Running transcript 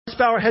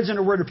bow our heads in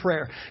a word of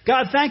prayer.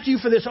 God, thank you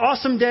for this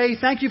awesome day.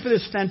 Thank you for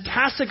this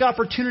fantastic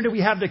opportunity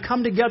we have to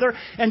come together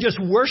and just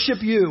worship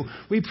you.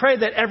 We pray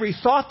that every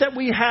thought that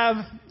we have,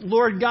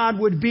 Lord God,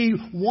 would be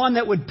one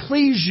that would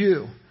please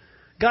you.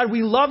 God,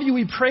 we love you.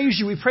 We praise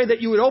you. We pray that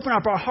you would open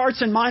up our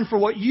hearts and mind for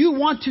what you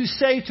want to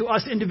say to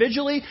us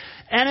individually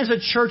and as a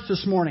church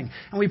this morning.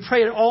 And we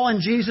pray it all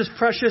in Jesus'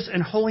 precious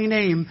and holy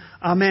name.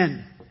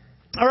 Amen.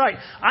 All right.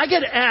 I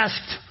get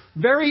asked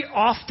very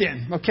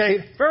often,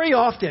 very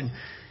often,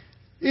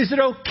 is it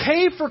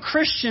okay for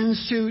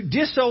Christians to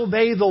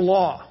disobey the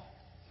law?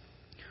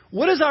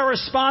 What is our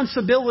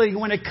responsibility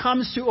when it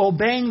comes to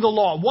obeying the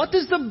law? What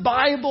does the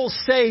Bible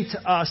say to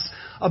us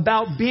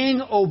about being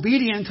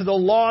obedient to the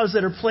laws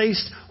that are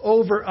placed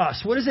over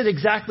us? What does it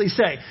exactly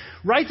say?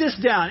 Write this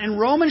down. In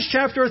Romans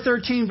chapter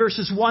 13,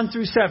 verses 1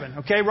 through 7.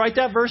 Okay, write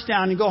that verse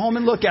down and go home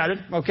and look at it.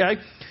 Okay.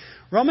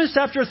 Romans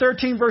chapter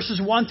 13,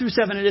 verses 1 through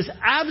 7. It is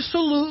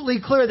absolutely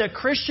clear that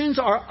Christians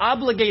are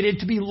obligated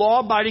to be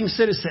law-abiding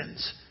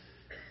citizens.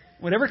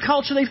 Whatever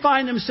culture they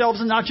find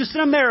themselves in, not just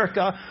in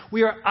America,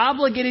 we are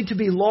obligated to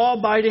be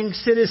law-abiding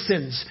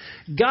citizens.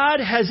 God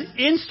has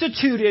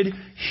instituted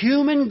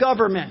human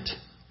government.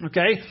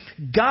 Okay?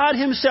 God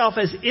himself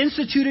has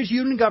instituted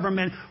human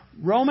government.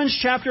 Romans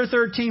chapter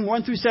 13,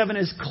 1 through 7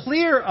 is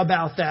clear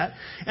about that.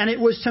 And it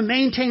was to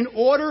maintain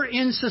order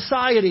in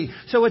society.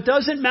 So it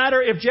doesn't matter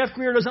if Jeff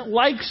Greer doesn't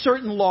like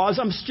certain laws,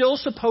 I'm still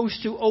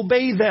supposed to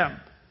obey them.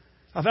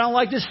 If I don't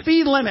like the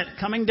speed limit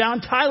coming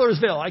down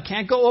Tylersville, I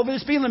can't go over the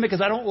speed limit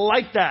because I don't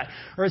like that.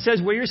 Or it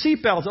says wear your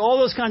seatbelt, all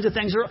those kinds of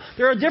things.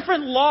 There are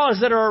different laws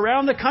that are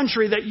around the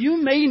country that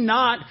you may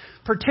not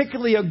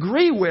particularly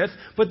agree with,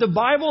 but the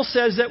Bible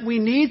says that we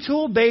need to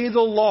obey the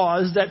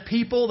laws that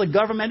the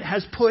government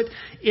has put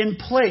in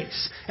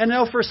place. And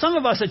now for some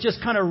of us, it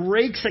just kind of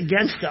rakes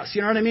against us.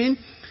 You know what I mean?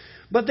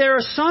 But there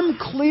are some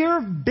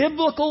clear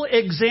biblical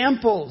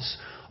examples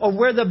of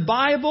where the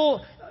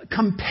Bible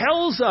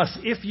compels us,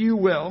 if you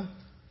will,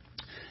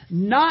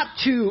 not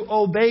to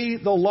obey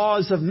the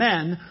laws of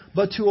men,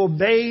 but to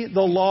obey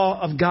the law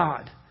of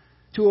God,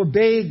 to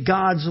obey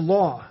God's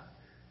law.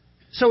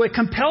 So it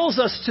compels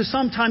us to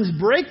sometimes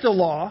break the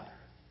law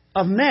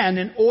of men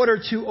in order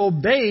to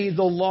obey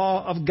the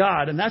law of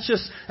God. And that's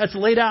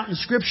laid out in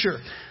Scripture.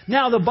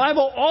 Now, the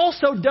Bible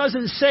also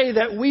doesn't say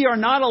that we are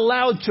not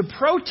allowed to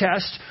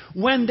protest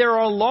when there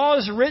are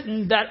laws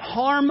written that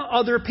harm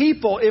other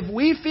people. If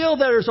we feel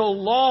there's a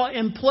law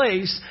in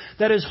place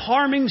that is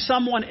harming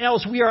someone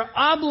else, we are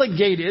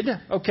obligated,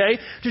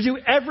 to do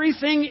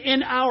everything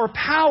in our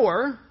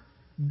power,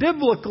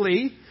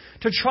 biblically,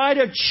 to try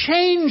to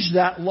change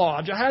that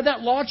law, to have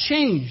that law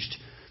changed.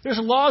 There's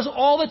laws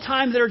all the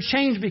time that are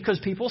changed because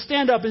people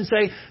stand up and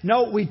say,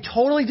 no, we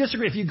totally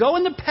disagree. If you go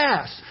in the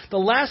past, the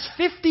last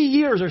 50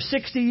 years or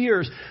 60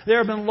 years, there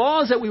have been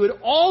laws that we would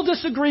all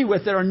disagree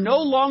with that are no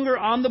longer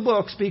on the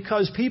books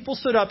because people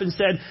stood up and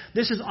said,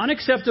 this is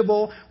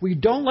unacceptable. We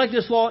don't like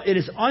this law. It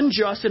is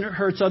unjust and it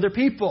hurts other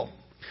people.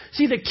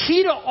 See, the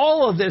key to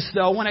all of this,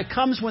 though, when it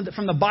comes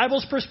from the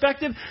Bible's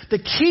perspective, the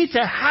key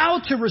to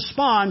how to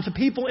respond to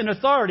people in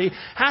authority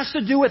has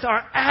to do with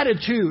our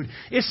attitude.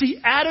 It's the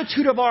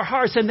attitude of our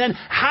hearts and then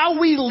how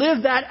we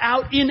live that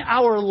out in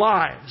our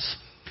lives.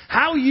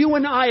 How you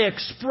and I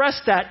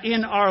express that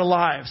in our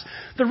lives.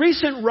 The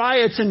recent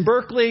riots in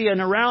Berkeley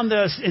and around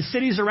the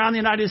cities around the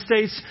United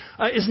States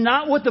is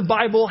not what the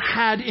Bible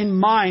had in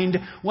mind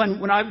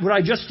what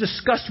I just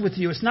discussed with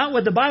you. It's not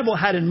what the Bible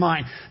had in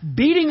mind.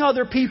 Beating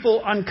other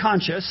people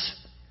unconscious,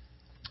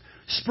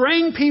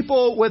 spraying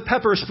people with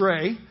pepper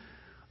spray,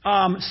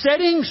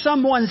 setting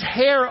someone's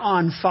hair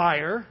on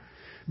fire,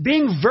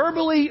 being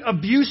verbally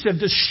abusive,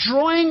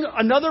 destroying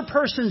another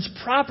person's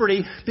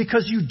property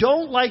because you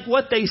don't like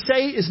what they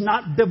say is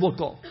not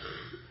biblical.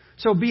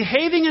 So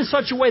behaving in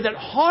such a way that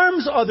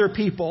harms other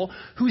people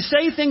who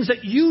say things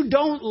that you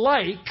don't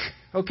like,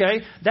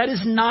 that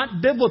is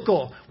not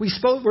biblical.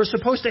 We're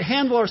supposed to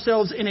handle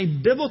ourselves in a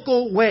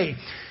biblical way.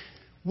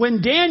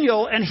 When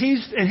Daniel and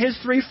his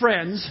three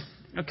friends,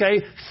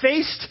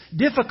 faced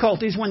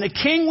difficulties, when the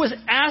king was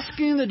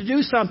asking them to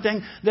do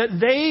something that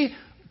they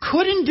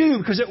couldn't do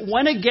because it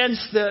went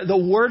against the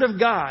word of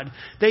God,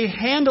 they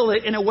handled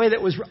it in a way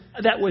that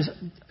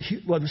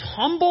was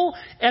humble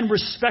and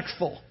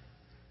respectful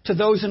to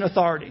those in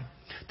authority.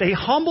 They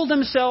humbled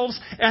themselves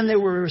and they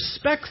were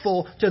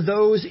respectful to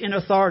those in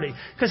authority.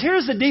 Because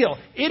here's the deal.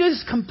 It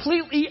is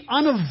completely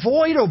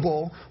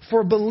unavoidable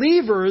for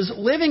believers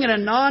living in a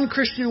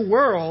non-Christian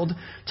world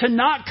to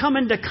not come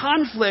into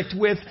conflict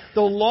with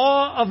the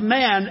law of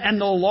man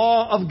and the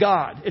law of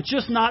God. It's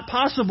just not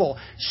possible.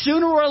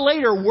 Sooner or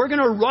later, we're going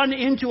to run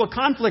into a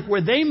conflict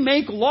where they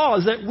make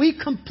laws that we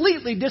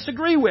completely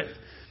disagree with.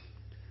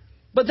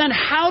 But then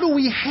how do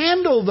we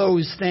handle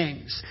those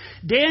things?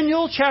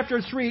 Daniel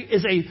chapter 3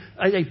 is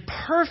a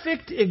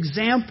perfect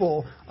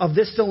example of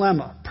this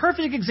dilemma.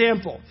 Perfect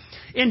example.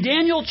 In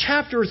Daniel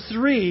chapter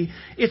 3,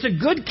 it's a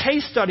good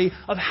case study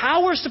of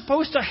how we're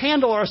supposed to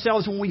handle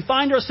ourselves when we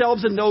find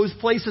ourselves in those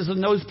places, in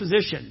those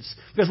positions.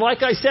 Because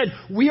like I said,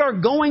 we are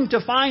going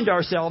to find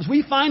ourselves.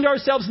 We find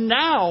ourselves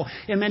now,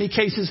 in many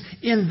cases,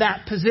 in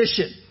that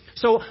position.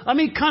 So let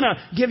me kind of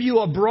give you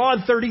a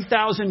broad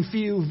 30,000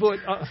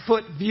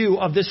 foot view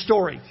of this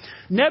story.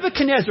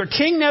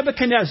 King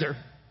Nebuchadnezzar,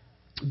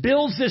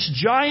 builds this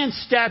giant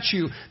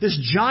statue, this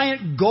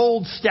giant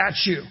gold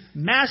statue,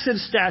 massive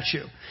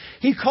statue.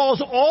 He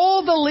calls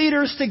all the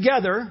leaders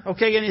together,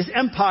 in his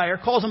empire,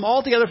 calls them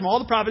all together from all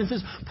the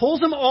provinces, pulls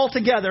them all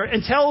together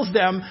and tells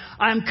them,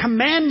 I'm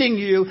commanding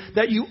you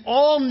that you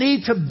all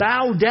need to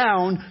bow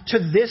down to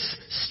this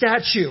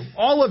statue.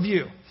 All of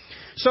you.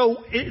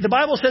 So the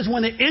Bible says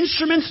when the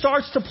instrument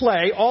starts to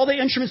play, all the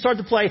instruments start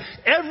to play,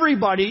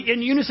 everybody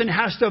in unison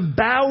has to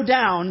bow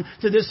down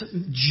to this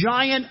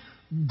giant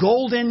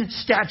golden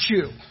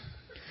statue.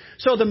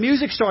 So the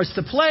music starts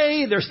to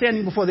play. They're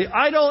standing before the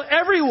idol.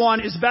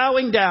 Everyone is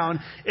bowing down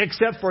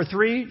except for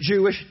 3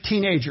 Jewish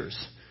teenagers,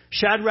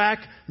 Shadrach,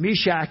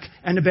 Meshach,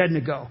 and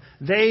Abednego.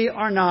 They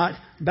are not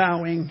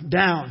bowing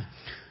down.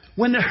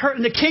 When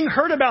the king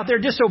heard about their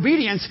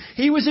disobedience,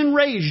 he was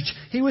enraged.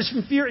 He was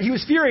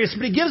furious,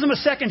 but he gives them a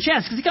second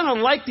chance because he kind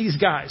of liked these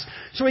guys.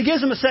 So he gives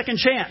them a second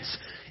chance.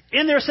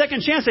 In their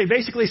second chance, they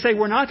basically say,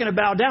 we're not going to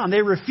bow down.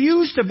 They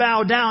refuse to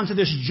bow down to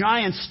this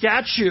giant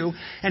statue,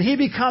 and he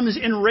becomes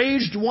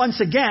enraged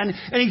once again,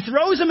 and he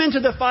throws them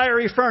into the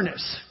fiery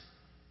furnace.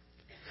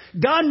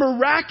 God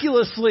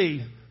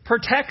miraculously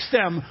protects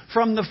them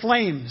from the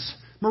flames.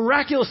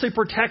 Miraculously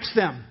protects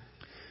them.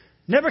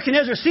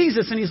 Nebuchadnezzar sees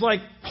this and he's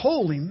like,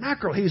 holy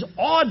mackerel. He's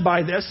awed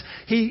by this.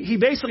 He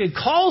basically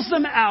calls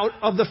them out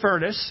of the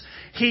furnace.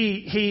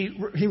 He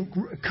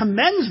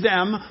commends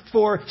them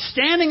for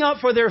standing up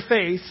for their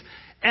faith,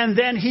 and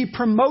then he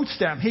promotes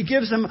them. He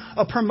gives them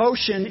a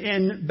promotion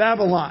in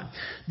Babylon.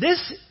 This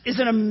is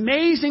an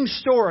amazing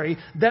story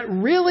that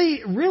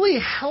really, really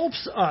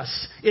helps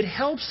us. It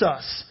helps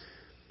us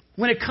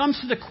when it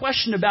comes to the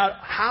question about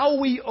how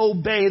we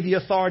obey the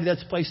authority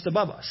that's placed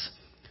above us.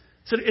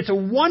 So it's a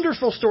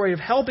wonderful story of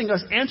helping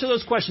us answer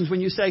those questions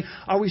when you say,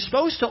 are we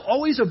supposed to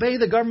always obey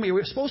the government? Are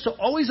we supposed to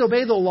always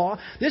obey the law?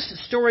 This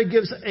story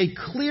gives a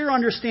clear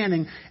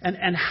understanding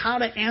and how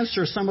to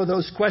answer some of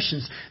those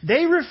questions.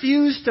 They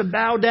refused to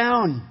bow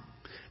down.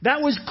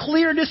 That was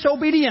clear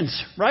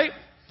disobedience, right?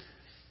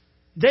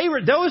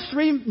 Those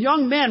 3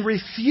 young men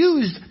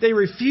refused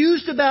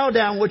to bow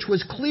down, which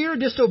was clear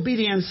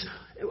disobedience.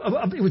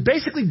 It was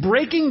basically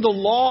breaking the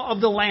law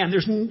of the land.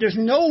 There's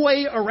no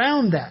way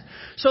around that.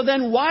 So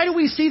then why do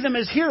we see them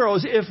as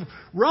heroes if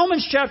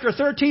Romans chapter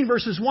 13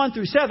 verses 1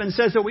 through 7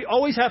 says that we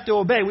always have to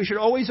obey? We should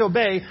always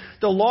obey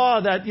the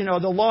law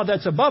the law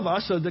that's above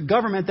us, so the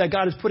government that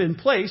God has put in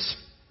place.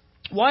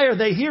 Why are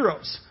they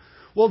heroes?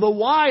 Well, the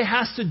why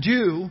has to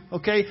do,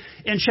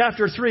 in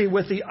chapter 3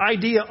 with the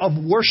idea of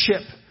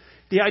worship.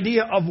 The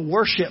idea of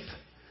worship.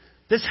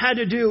 This had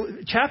to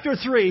do, chapter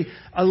 3,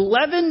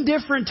 11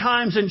 different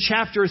times in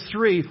chapter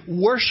 3,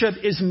 worship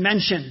is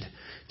mentioned.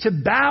 To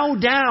bow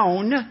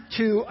down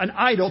to an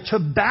idol, to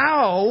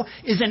bow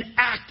is an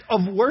act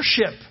of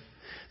worship.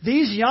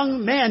 These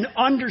young men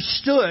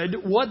understood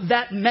what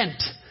that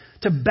meant,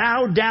 to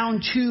bow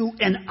down to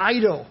an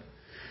idol.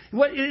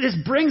 This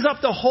brings up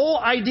the whole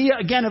idea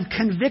again of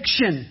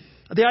conviction.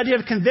 The idea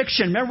of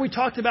conviction. Remember we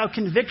talked about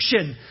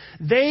conviction.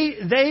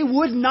 They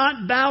would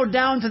not bow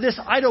down to this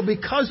idol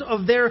because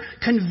of their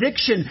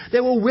conviction.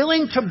 They were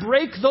willing to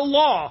break the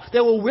law.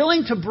 They were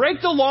willing to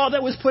break the law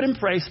that was put in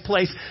place.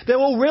 They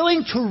were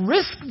willing to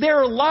risk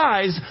their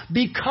lives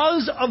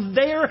because of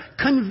their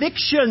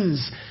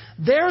convictions.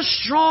 Their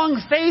strong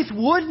faith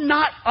would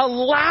not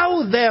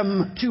allow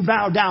them to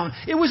bow down.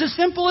 It was as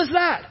simple as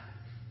that.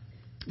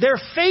 Their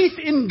faith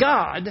in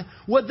God,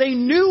 what they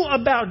knew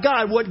about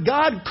God, what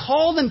God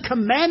called and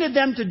commanded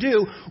them to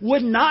do,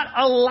 would not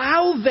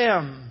allow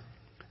them.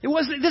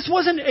 This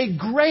wasn't a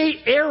gray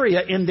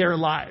area in their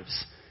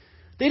lives.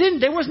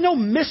 There was no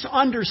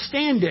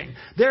misunderstanding.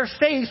 Their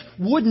faith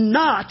would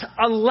not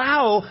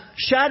allow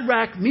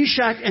Shadrach,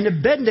 Meshach, and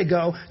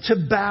Abednego to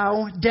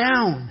bow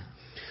down.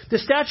 The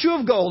statue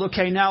of gold,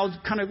 now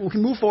we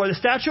can move forward. The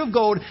statue of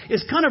gold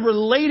is kind of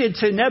related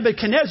to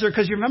Nebuchadnezzar,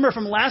 because you remember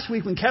from last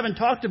week when Kevin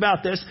talked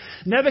about this,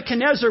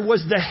 Nebuchadnezzar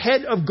was the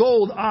head of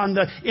gold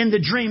in the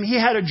dream. He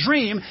had a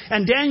dream,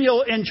 and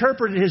Daniel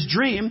interpreted his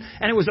dream,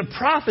 and it was a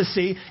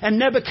prophecy, and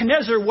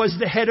Nebuchadnezzar was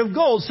the head of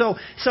gold. So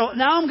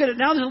now there's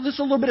just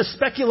a little bit of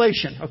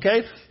speculation,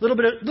 A little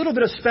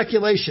bit of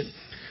speculation.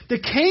 The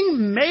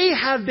king may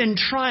have been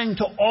trying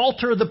to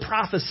alter the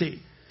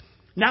prophecy.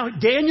 Now,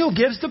 Daniel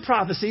gives the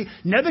prophecy.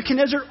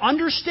 Nebuchadnezzar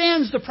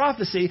understands the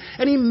prophecy.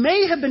 And he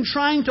may have been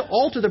trying to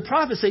alter the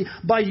prophecy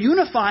by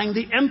unifying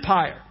the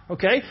empire.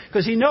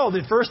 Because he knows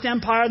the first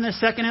empire and the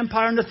second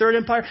empire and the third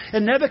empire.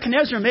 And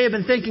Nebuchadnezzar may have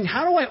been thinking,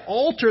 how do I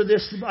alter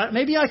this?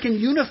 Maybe I can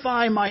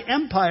unify my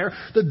empire.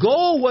 The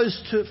goal was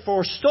to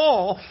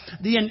forestall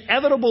the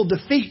inevitable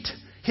defeat.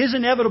 His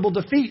inevitable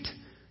defeat.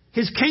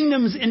 his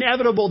kingdom's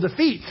inevitable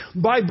defeat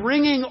by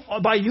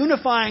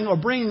unifying or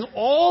bringing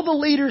all the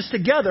leaders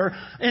together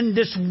in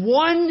this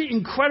one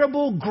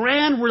incredible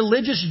grand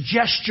religious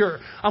gesture.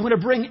 I'm going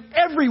to bring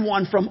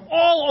everyone from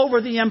all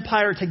over the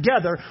empire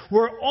together.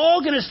 We're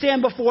all going to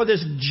stand before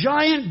this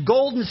giant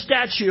golden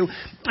statue,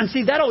 and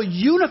see, that'll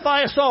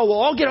unify us all. We'll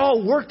all get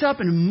all worked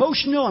up and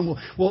emotional, and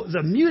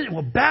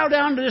we'll bow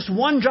down to this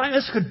one giant.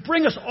 This could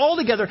bring us all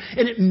together,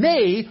 and it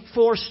may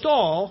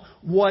forestall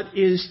what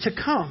is to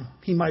come.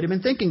 He might have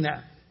been thinking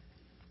that.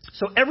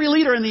 So every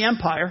leader in the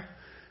empire,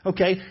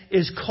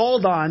 is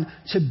called on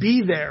to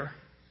be there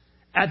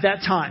at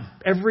that time.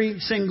 Every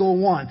single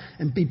one.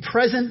 And be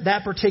present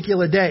that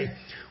particular day.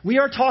 We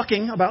are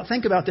talking about,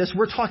 think about this,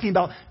 we're talking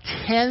about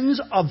tens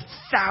of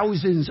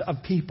thousands of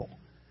people.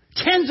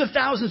 Tens of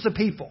thousands of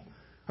people.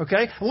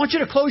 Okay? I want you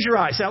to close your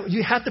eyes. Now,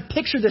 you have to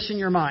picture this in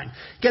your mind.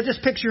 Get this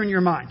picture in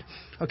your mind.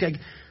 Okay?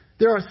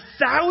 There are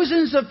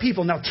thousands of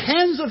people, now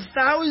tens of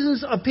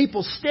thousands of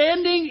people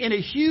standing in a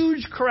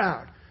huge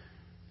crowd.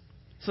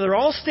 So they're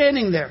all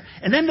standing there.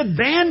 And then the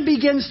band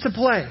begins to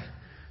play.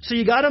 So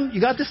you got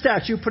the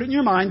statue, put it in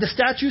your mind. The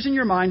statue's in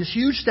your mind, this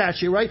huge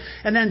statue, right?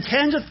 And then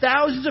tens of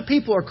thousands of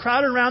people are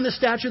crowded around the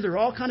statue. They're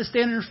all kind of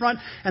standing in front,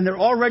 and they're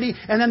all ready.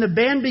 And then the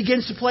band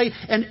begins to play,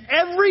 and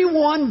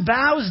everyone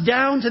bows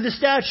down to the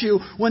statue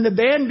when the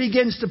band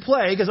begins to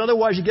play, because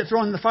otherwise you get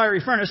thrown in the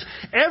fiery furnace.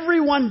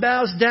 Everyone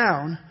bows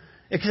down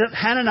except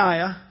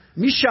Hananiah,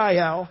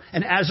 Mishael,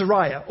 and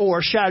Azariah,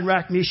 or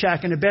Shadrach, Meshach,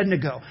 and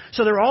Abednego.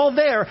 So they're all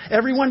there.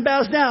 Everyone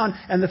bows down,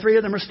 and the three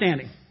of them are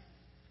standing.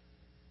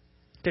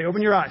 Okay,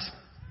 open your eyes.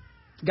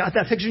 Got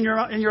that picture in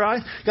your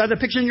eyes? Got that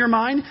picture in your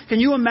mind? Can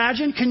you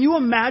imagine?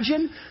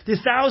 The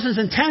thousands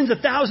and tens of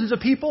thousands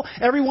of people?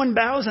 Everyone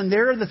bows, and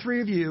there are the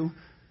three of you.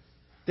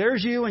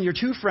 There's you and your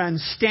two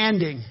friends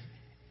standing,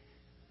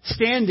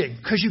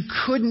 because you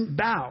couldn't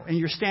bow, and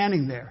you're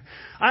standing there.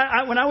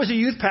 When I was a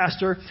youth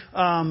pastor,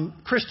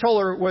 Chris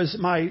Toller was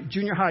my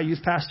junior high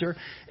youth pastor,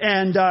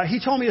 and he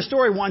told me a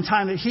story one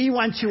time that he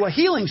went to a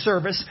healing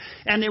service,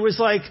 and it was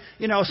like,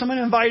 someone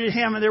invited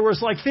him, and there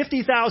was like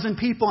 50,000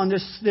 people in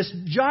this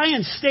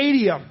giant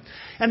stadium.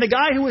 And the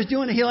guy who was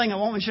doing the healing, I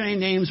won't mention any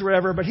names or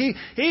whatever, but he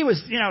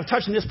was,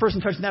 touching this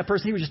person, touching that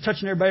person. He was just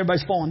touching everybody.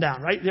 Everybody's falling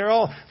down, right? They're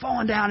all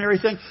falling down and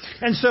everything.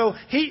 And so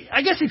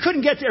I guess he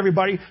couldn't get to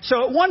everybody.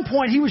 So at one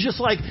point he was just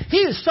like, he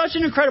is such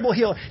an incredible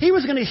healer. He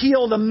was going to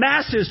heal the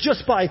masses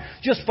just by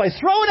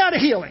throwing out a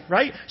healing,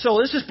 right? So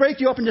let's just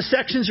break you up into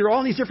sections. You're all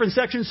in these different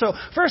sections. So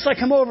first I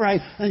come over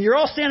and you're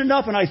all standing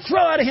up, and I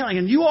throw out a healing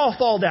and you all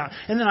fall down.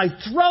 And then I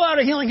throw out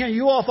a healing here and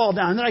you all fall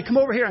down. And then I come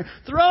over here and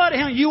throw out a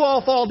healing and you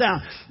all fall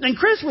down. And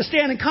Chris was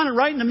standing kind of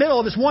right in the middle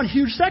of this one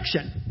huge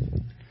section.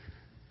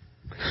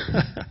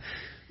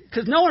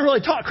 Because no one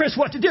really taught Chris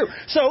what to do.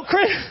 So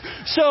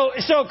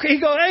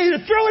he goes, hey,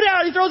 throw it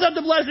out. He throws out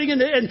the blessing,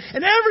 and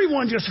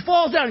everyone just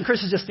falls down, and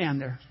Chris is just standing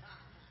there.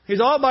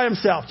 He's all by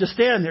himself, just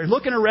standing there,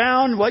 looking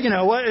around.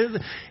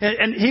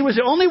 And he was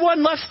the only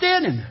one left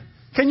standing.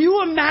 Can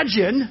you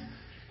imagine?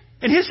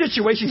 In his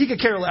situation, he could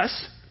care less.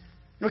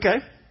 Okay.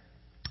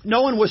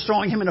 No one was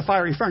throwing him in a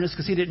fiery furnace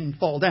because he didn't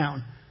fall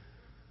down.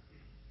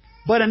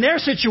 But in their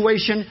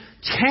situation,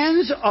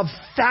 tens of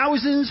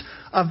thousands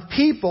of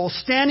people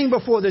standing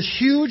before this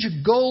huge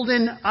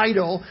golden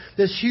idol,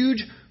 this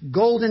huge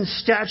golden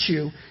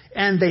statue,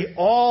 and they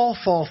all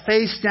fall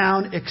face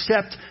down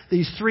except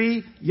these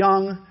three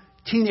young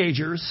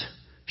teenagers,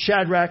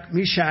 Shadrach,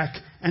 Meshach,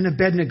 and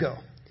Abednego.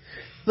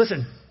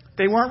 Listen,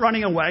 they weren't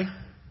running away.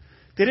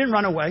 They didn't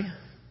run away.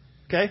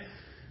 Okay?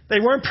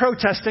 They weren't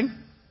protesting.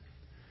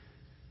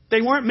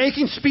 They weren't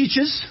making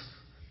speeches.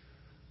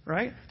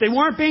 Right? They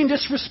weren't being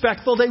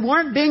disrespectful. They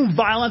weren't being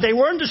violent. They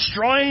weren't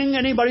destroying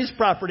anybody's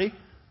property.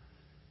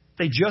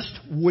 They just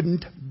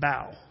wouldn't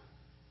bow.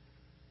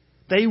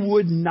 They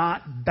would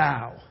not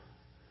bow.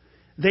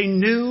 They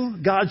knew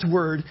God's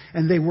word,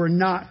 and they were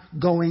not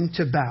going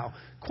to bow.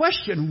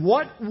 Question,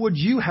 what would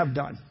you have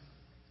done?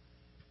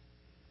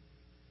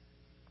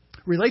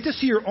 Relate this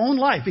to your own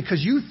life,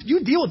 because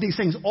you deal with these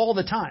things all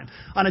the time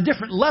on a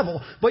different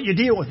level, but you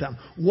deal with them.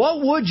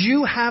 What would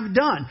you have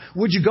done?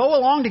 Would you go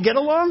along to get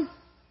along?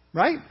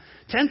 Right?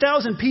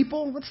 10,000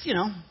 people, let's,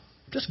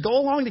 just go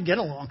along to get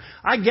along.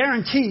 I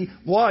guarantee,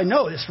 I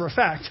know this for a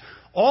fact,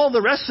 all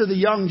the rest of the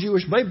young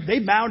Jewish, they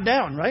bowed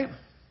down, right?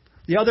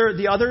 The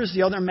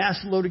other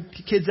mass-loaded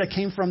kids that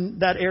came from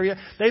that area,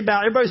 they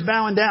bowed. Everybody's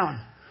bowing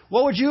down.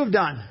 What would you have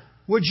done?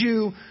 Would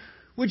you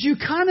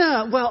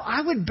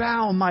I would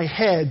bow my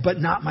head, but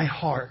not my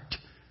heart.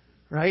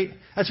 Right?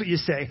 That's what you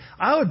say.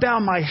 I would bow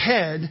down my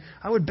head,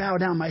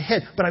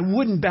 but I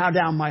wouldn't bow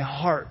down my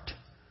heart.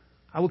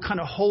 I would kind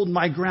of hold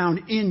my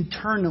ground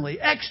internally.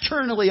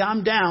 Externally,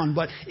 I'm down,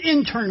 but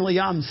internally,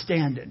 I'm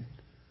standing.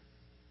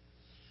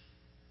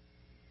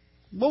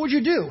 What would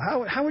you do?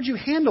 How would you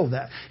handle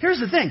that? Here's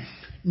the thing.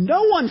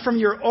 no one from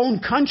your own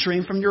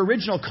country, from your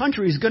original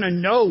country, is going to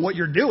know what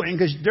you're doing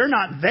because they're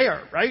not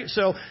there, right?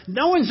 So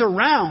no one's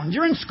around.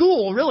 You're in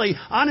school, really,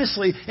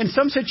 honestly, in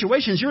some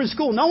situations, you're in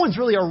school. No one's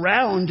really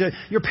around.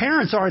 Your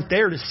parents aren't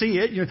there to see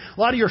it. A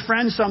lot of your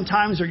friends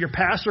sometimes, or your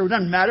pastor, it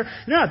doesn't matter.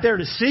 They're not there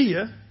to see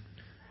you.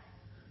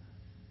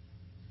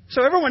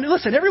 So everyone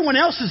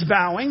else is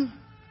bowing.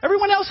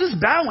 Everyone else is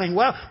bowing.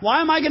 Well,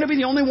 why am I going to be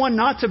the only one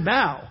not to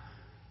bow?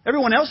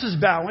 Everyone else is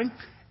bowing.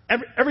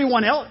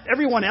 Everyone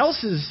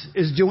else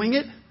is doing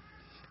it.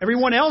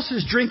 Everyone else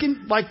is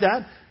drinking like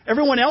that.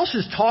 Everyone else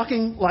is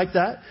talking like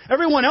that.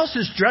 Everyone else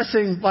is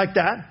dressing like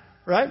that,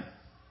 right?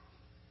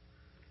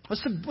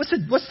 What's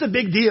the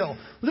big deal?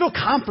 Little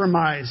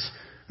compromise.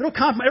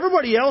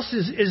 Everybody else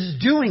is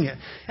doing it.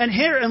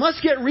 And let's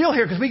get real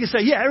here, because we can say,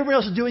 yeah, everybody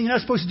else is doing it. You're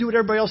not supposed to do what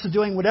everybody else is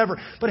doing, whatever.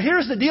 But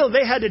here's the deal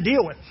they had to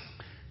deal with.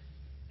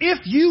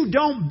 If you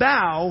don't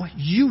bow,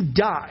 you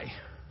die.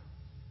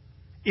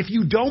 If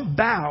you don't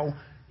bow,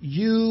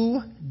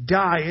 you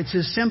die. It's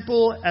as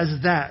simple as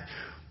that.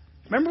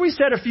 Remember we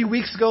said a few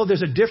weeks ago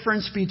there's a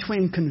difference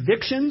between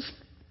convictions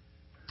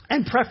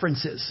and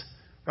preferences,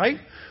 right?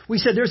 We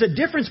said there's a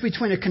difference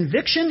between a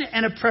conviction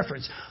and a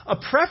preference. A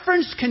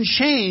preference can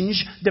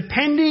change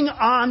depending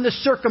on the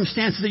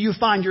circumstances that you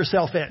find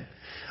yourself in.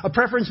 A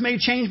preference may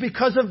change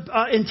because of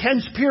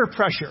intense peer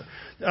pressure.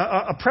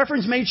 A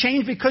preference may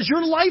change because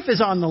your life is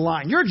on the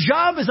line. Your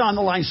job is on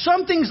the line.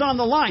 Something's on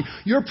the line.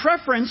 Your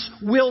preference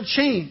will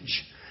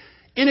change.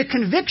 In a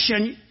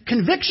conviction,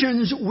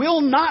 convictions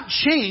will not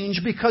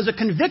change because a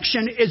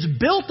conviction is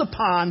built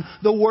upon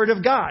the Word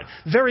of God.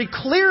 Very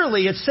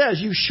clearly it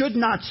says you should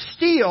not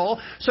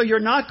steal, so you're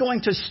not going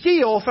to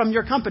steal from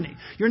your company.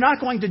 You're not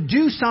going to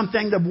do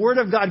something the Word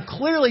of God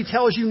clearly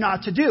tells you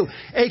not to do.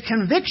 A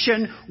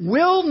conviction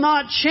will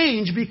not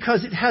change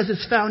because it has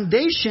its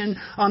foundation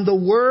on the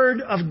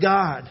Word of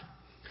God.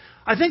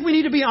 I think we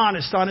need to be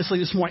honest, honestly,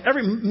 this morning.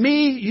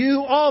 Me,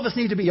 you, all of us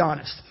need to be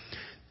honest.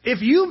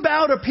 If you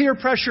bow to peer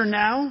pressure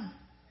now,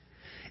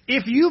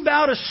 if you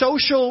bow to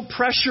social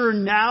pressure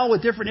now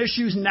with different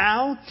issues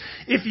now,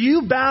 if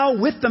you bow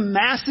with the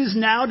masses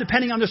now,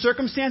 depending on the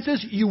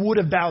circumstances, you would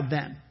have bowed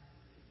then.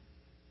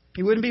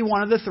 You wouldn't be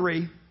one of the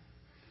three,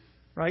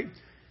 right?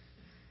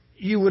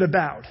 You would have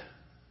bowed.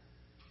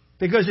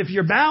 Because if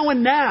you're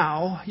bowing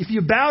now, if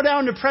you bow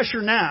down to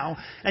pressure now,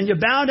 and you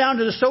bow down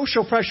to the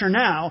social pressure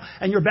now,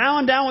 and you're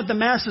bowing down with the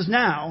masses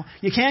now,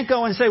 you can't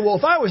go and say, well,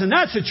 if I was in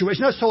that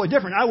situation, that's totally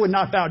different. I would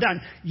not bow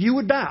down. You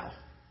would bow.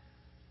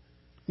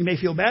 You may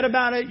feel bad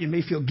about it. You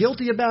may feel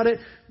guilty about it.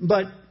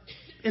 But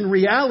in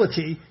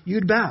reality,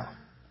 you'd bow.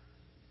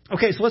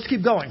 Okay, so let's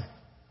keep going.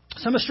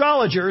 Some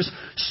astrologers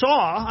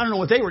saw, I don't know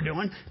what they were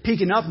doing,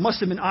 peeking up, must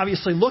have been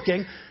obviously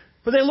looking,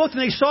 but they looked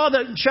and they saw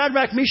that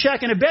Shadrach, Meshach,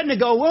 and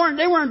Abednego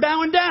weren't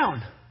bowing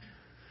down.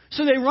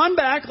 So they run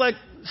back like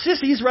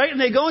sissies, right? And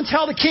they go and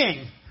tell the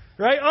king,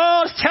 right?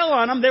 Oh, let's tell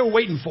on them. They were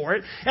waiting for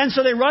it. And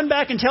so they run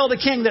back and tell the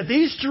king that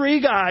these three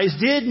guys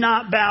did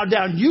not bow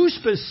down. You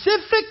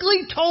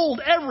specifically told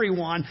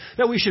everyone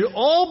that we should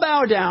all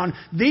bow down.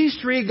 These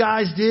three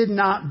guys did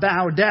not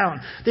bow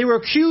down. They were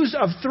accused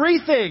of three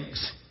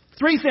things.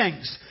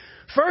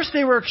 First,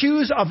 they were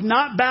accused of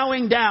not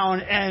bowing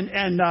down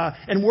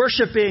and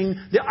worshiping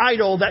the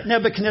idol that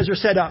Nebuchadnezzar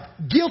set up.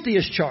 Guilty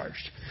as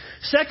charged.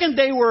 Second,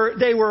 they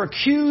were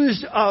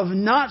accused of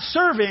not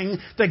serving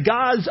the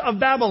gods of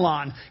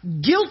Babylon.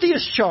 Guilty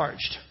as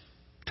charged.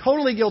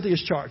 Totally guilty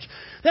as charged.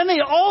 Then they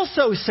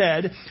also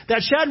said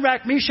that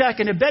Shadrach, Meshach,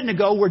 and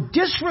Abednego were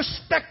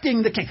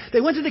disrespecting the king.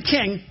 They went to the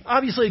king,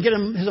 obviously to get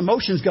his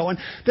emotions going.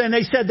 Then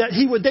they said that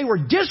they were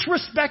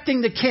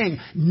disrespecting the king.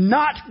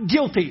 Not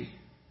guilty.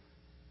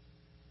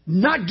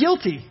 Not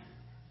guilty.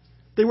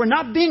 They were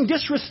not being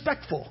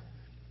disrespectful.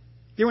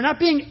 They were not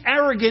being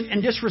arrogant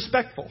and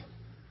disrespectful.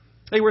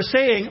 They were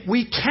saying,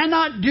 we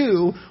cannot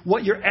do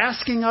what you're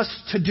asking us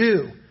to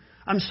do.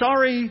 I'm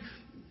sorry,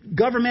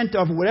 government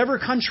of whatever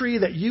country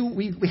that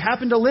we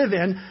happen to live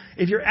in.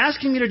 If you're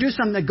asking me to do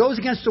something that goes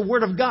against the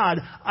Word of God,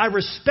 I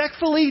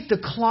respectfully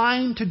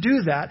decline to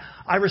do that.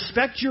 I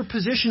respect your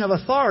position of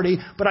authority,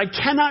 but I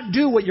cannot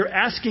do what you're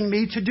asking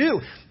me to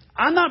do.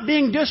 I'm not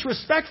being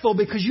disrespectful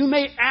because you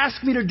may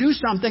ask me to do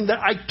something that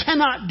I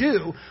cannot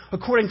do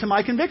according to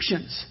my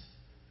convictions.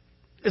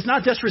 It's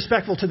not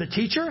disrespectful to the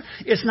teacher.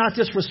 It's not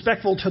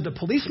disrespectful to the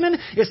policeman.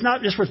 It's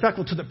not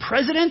disrespectful to the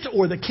president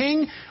or the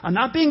king. I'm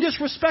not being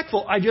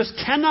disrespectful. I just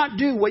cannot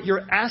do what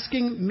you're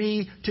asking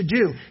me to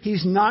do.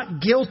 He's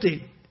not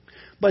guilty.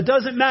 But it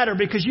doesn't matter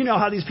because you know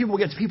how these people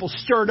get people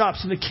stirred up.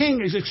 So the king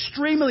is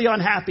extremely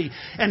unhappy.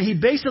 And he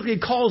basically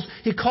calls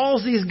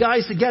these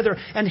guys together.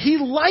 And he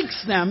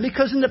likes them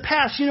because in the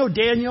past, you know,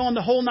 Daniel and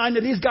the whole nine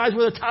of these guys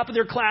were the top of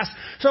their class.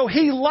 So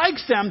he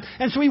likes them.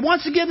 And so he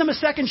wants to give them a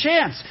second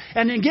chance.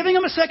 And in giving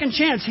them a second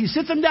chance, he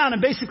sits them down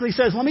and basically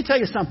says, let me tell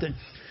you something.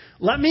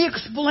 Let me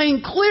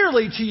explain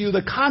clearly to you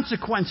the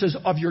consequences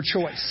of your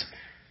choice.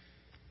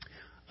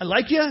 I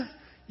like you.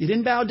 You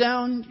didn't bow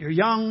down. You're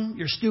young.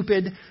 You're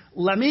stupid.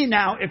 Let me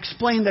now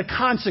explain the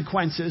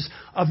consequences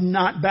of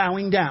not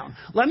bowing down.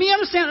 Let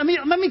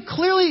me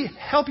clearly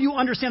help you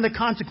understand the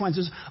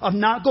consequences of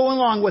not going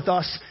along with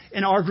us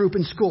in our group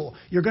in school.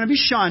 You're going to be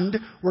shunned.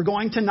 We're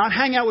going to not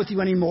hang out with you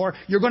anymore.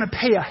 You're going to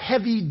pay a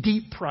heavy,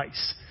 deep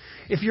price.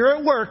 If you're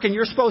at work and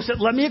you're supposed to,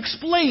 let me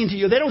explain to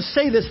you. They don't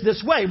say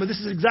this way, but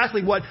this is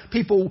exactly what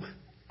people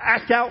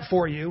act out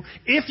for you.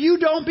 If you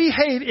don't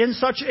behave in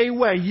such a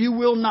way, you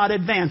will not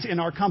advance in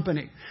our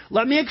company.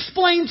 Let me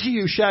explain to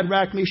you,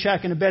 Shadrach,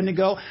 Meshach, and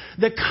Abednego,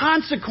 the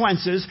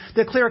consequences,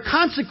 the clear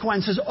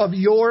consequences of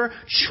your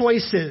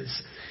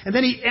choices. And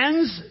then he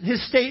ends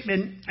his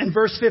statement in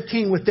verse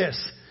 15 with this.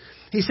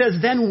 He says,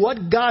 then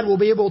what God will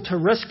be able to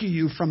rescue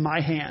you from my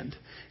hand?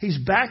 He's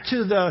back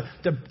to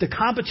the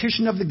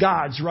competition of the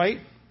gods, right?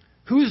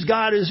 Whose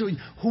God is,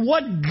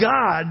 what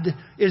God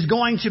is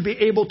going to be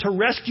able to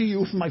rescue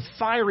you from a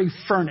fiery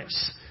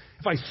furnace?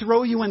 If I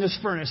throw you in this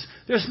furnace,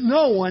 there's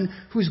no one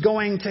who's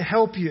going to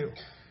help you.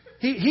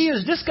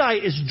 This guy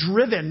is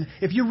driven.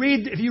 If you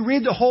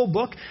read the whole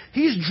book,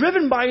 he's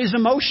driven by his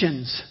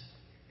emotions.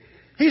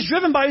 He's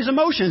driven by his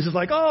emotions. It's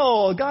like,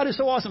 oh, God is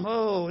so awesome.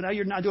 Oh, now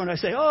you're not doing what I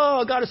say.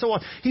 Oh, God is so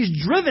awesome.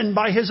 He's driven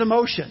by his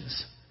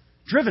emotions.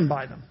 Driven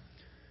by them.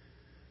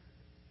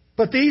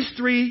 But these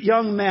three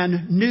young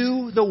men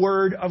knew the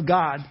word of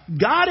God.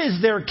 God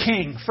is their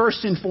king,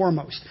 first and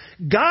foremost.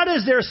 God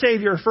is their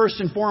savior,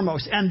 first and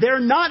foremost. And they're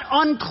not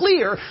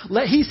unclear.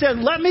 He said,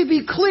 let me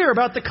be clear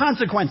about the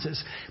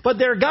consequences. But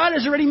their God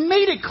has already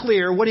made it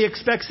clear what he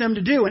expects them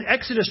to do in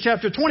Exodus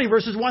chapter 20,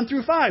 verses 1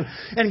 through 5.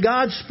 And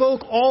God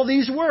spoke all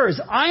these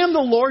words. I am the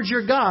Lord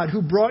your God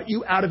who brought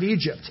you out of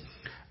Egypt,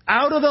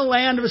 out of the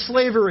land of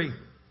slavery.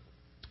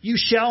 You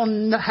shall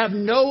have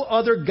no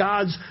other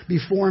gods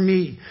before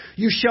me.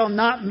 You shall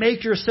not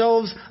make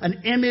yourselves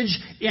an image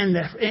in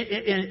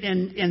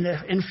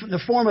the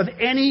form of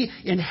any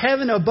in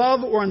heaven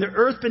above or in the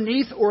earth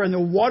beneath or in the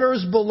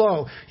waters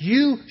below.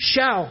 You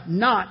shall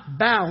not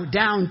bow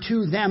down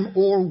to them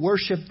or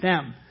worship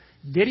them.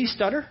 Did he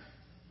stutter?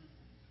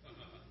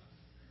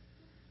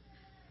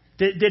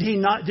 Did he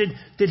not?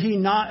 Did he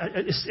not?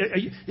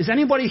 Is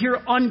anybody here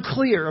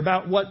unclear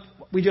about what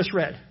we just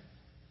read?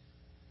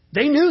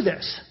 They knew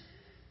this.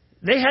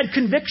 They had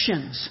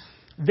convictions.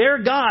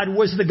 Their God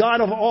was the God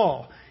of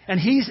all.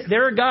 And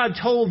their God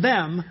told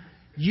them,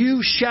 you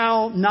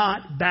shall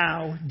not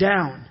bow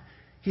down.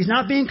 He's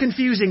not being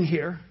confusing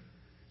here.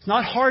 It's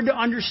not hard to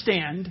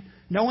understand.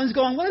 No one's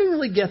going, well, I didn't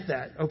really get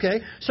that.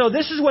 Okay? So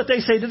this is what they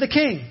say to the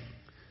king.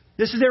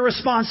 This is their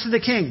response to the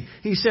king.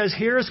 He says,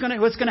 what's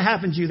going to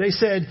happen to you. They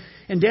said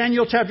in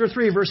Daniel chapter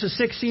 3, verses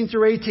 16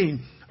 through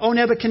 18, O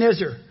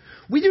Nebuchadnezzar,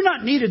 we do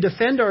not need to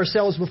defend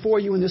ourselves before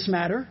you in this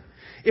matter.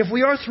 If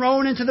we are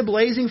thrown into the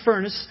blazing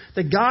furnace,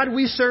 the God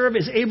we serve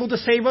is able to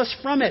save us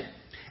from it.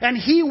 And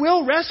he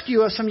will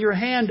rescue us from your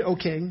hand, O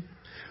king.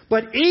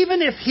 But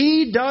even if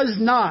he does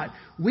not,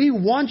 we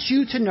want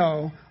you to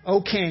know,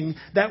 O king,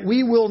 that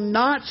we will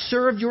not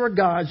serve your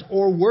gods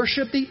or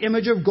worship the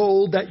image of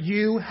gold that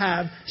you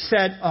have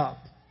set up.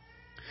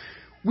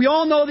 We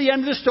all know the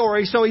end of the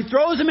story, so he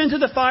throws them into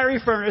the fiery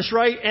furnace,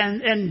 right?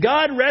 And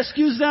God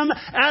rescues them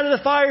out of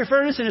the fiery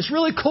furnace, and it's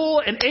really cool,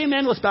 and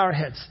amen, let's bow our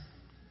heads.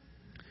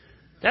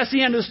 That's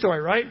the end of the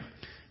story, right?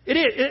 It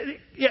is,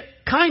 yeah,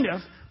 kind of.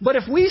 But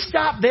if we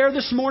stop there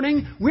this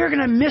morning, we're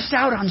going to miss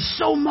out on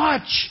so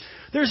much.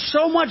 There's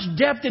so much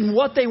depth in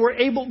what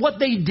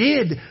they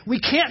did. We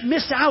can't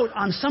miss out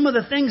on some of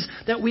the things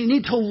that we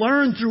need to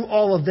learn through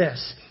all of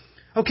this.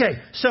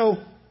 Okay, so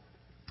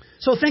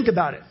think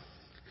about it.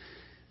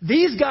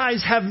 These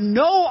guys have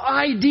no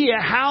idea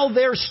how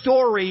their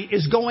story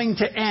is going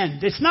to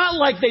end. It's not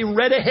like they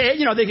read ahead,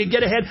 they could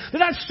get ahead. They're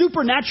not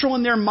supernatural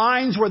in their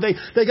minds where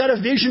they got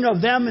a vision of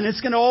them and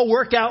it's going to all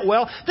work out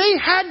well. They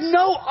had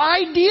no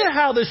idea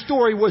how the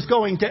story was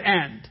going to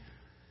end.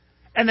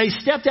 And they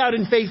stepped out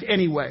in faith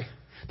anyway.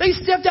 They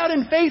stepped out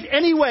in faith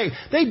anyway.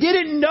 They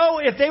didn't know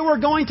if they were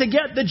going to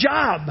get the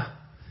job.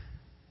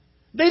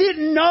 They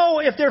didn't know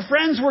if their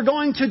friends were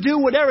going to do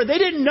whatever. They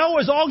didn't know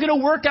it was all going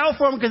to work out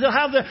for them because they'll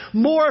have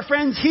more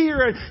friends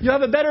here and you'll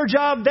have a better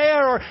job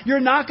there, or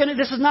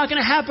this is not going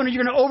to happen, or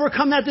you're going to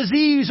overcome that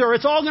disease, or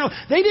it's all going to.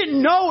 They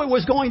didn't know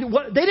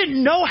they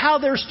didn't know how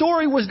their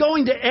story was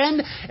going to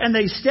end, and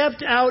they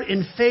stepped out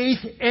in faith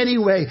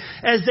anyway.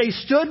 As they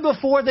stood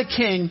before the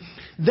king,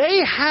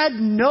 they had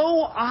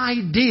no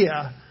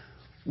idea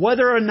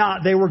whether or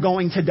not they were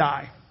going to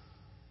die.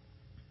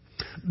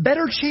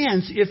 Better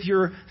chance if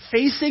you're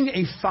facing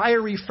a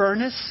fiery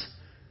furnace,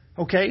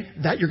 okay,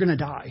 that you're going to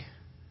die.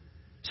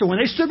 So when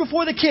they stood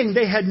before the king,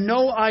 they had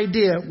no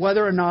idea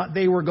whether or not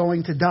they were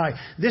going to die.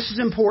 This is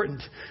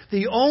important.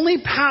 The only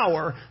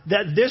power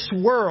that this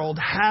world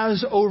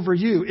has over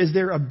you is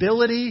their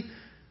ability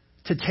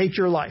to take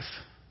your life.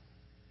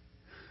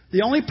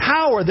 The only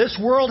power this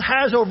world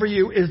has over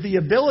you is the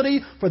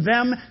ability for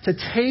them to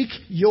take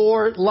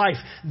your life.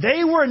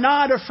 They were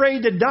not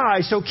afraid to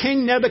die, so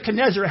King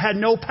Nebuchadnezzar had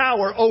no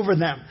power over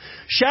them.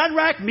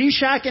 Shadrach,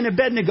 Meshach, and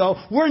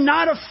Abednego were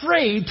not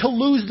afraid to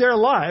lose their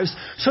lives,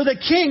 so the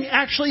king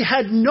actually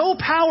had no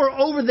power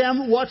over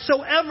them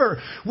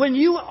whatsoever. When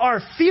you are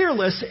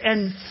fearless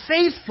and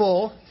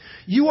faithful,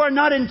 you are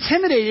not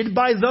intimidated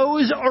by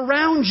those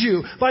around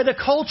you, by the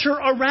culture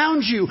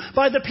around you,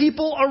 by the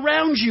people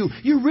around you.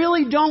 You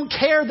really don't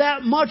care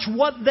that much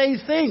what they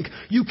think.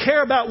 You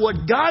care about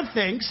what God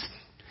thinks.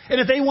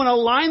 And if they want to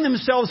align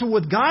themselves with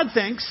what God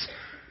thinks,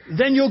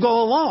 then you'll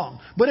go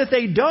along. But if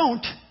they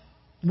don't,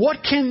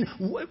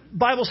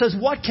 Bible says,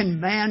 what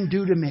can man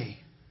do to me?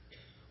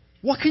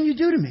 What can you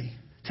do to me?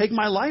 Take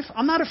my life?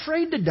 I'm not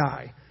afraid to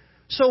die.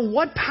 So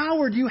what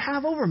power do you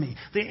have over me?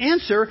 The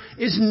answer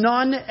is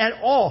none at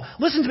all.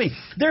 Listen to me.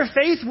 Their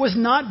faith was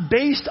not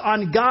based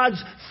on God's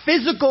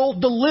physical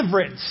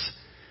deliverance.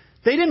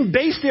 They didn't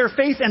base their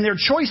faith and their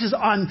choices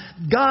on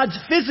God's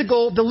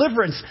physical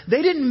deliverance.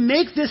 They didn't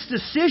make this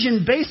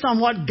decision based on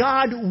what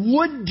God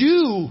would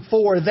do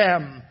for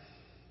them.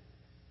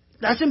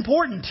 That's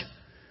important.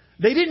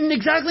 They didn't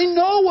exactly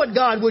know what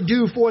God would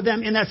do for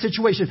them in that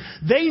situation.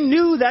 They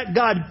knew that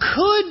God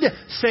could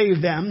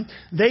save them.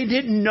 They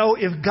didn't know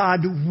if God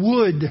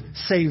would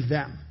save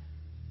them.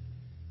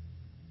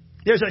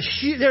 There's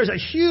a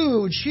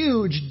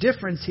huge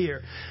difference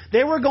here.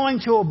 They were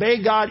going to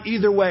obey God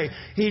either way.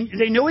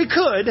 They knew He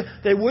could.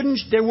 They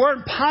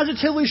weren't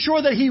positively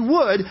sure that He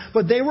would,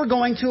 but they were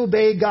going to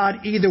obey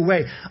God either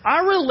way.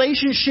 Our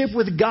relationship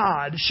with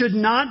God should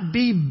not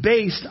be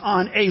based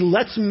on a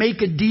let's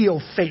make a deal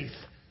faith.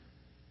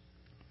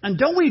 And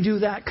don't we do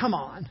that? Come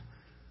on.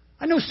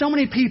 I know so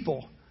many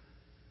people.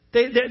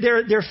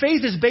 Their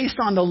faith is based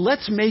on the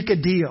let's make a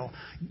deal.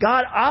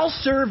 God, I'll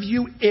serve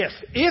you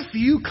if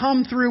you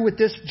come through with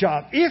this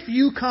job, if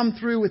you come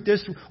through with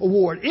this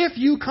award, if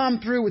you come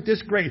through with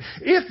this grade,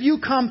 if you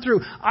come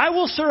through, I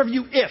will serve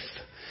you if.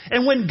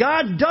 And when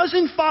God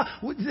doesn't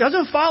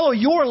follow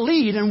your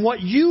lead and what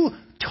you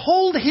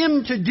told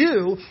Him to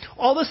do,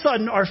 all of a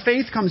sudden our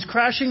faith comes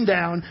crashing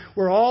down.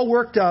 We're all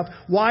worked up.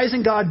 Why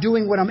isn't God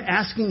doing what I'm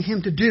asking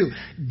Him to do?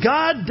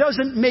 God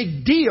doesn't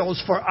make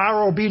deals for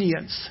our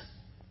obedience.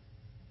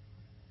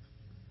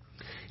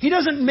 He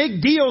doesn't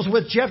make deals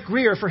with Jeff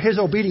Greer for his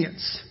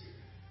obedience.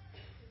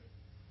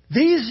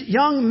 These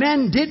young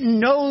men didn't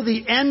know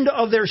the end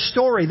of their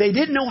story. They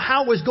didn't know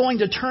how it was going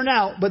to turn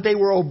out, but they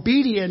were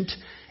obedient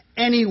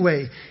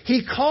anyway.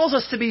 He calls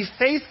us to be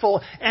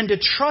faithful and to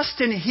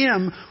trust in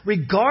Him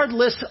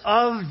regardless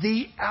of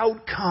the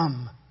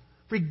outcome.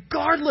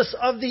 Regardless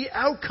of the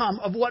outcome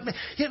of what...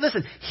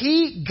 Listen,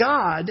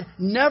 God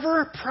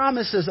never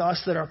promises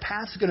us that our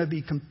path is going to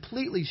be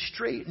completely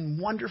straight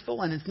and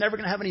wonderful and it's never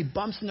going to have any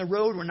bumps in the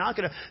road. We're not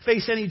going to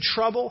face any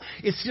trouble.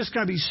 It's just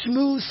going to be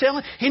smooth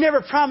sailing. He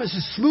never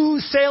promises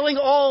smooth sailing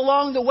all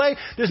along the way.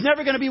 There's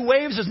never going to be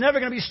waves. There's never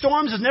going to be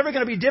storms. There's never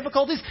going to be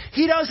difficulties.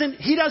 He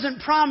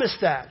doesn't promise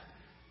that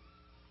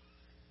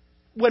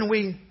when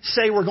we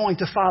say we're going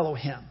to follow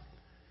Him.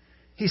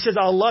 He says,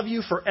 I'll love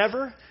you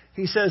forever.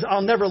 He says,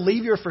 I'll never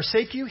leave you or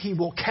forsake you. He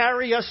will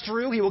carry us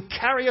through. He will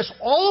carry us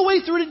all the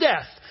way through to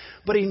death.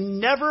 But He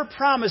never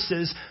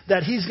promises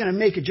that He's going to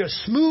make it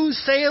just smooth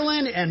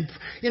sailing and,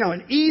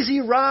 an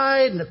easy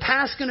ride and the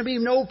path's going to be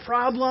no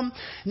problem.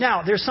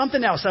 Now, there's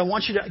something else. I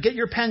want you to get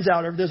your pens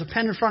out. There's a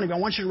pen in front of you. I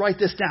want you to write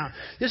this down.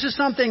 This is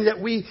something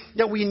that we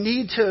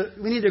need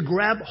to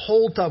grab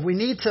hold of.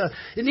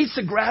 It needs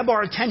to grab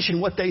our attention,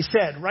 what they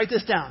said. Write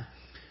this down.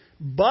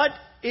 But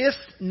if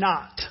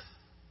not.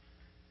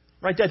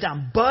 Write that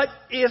down. But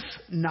if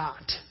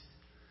not.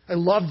 I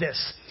love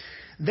this.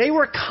 They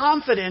were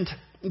confident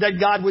that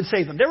God would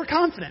save them. They were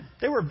confident.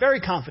 They were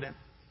very confident.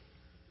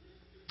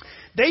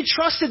 They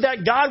trusted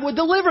that God would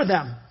deliver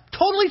them.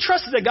 Totally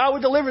trusted that God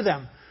would deliver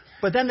them.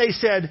 But then they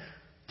said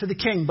to the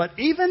king, but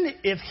even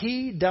if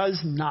He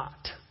does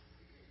not.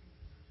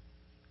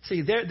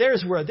 See,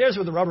 there's where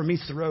the rubber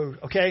meets the road,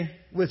 okay,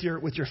 with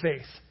your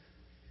faith.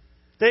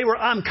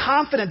 I'm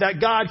confident that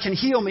God can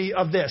heal me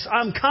of this.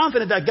 I'm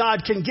confident that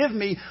God can give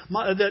me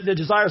the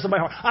desires of my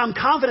heart. I'm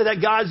confident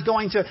that God's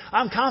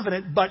I'm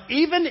confident. But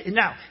even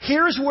now,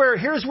 here's where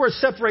it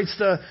separates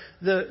the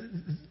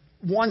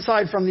one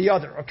side from the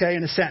other, okay,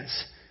 in a sense.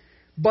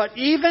 But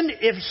even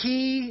if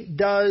He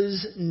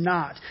does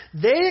not,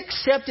 they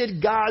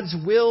accepted God's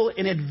will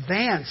in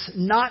advance,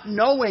 not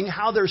knowing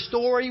how their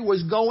story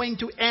was going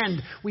to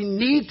end. We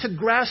need to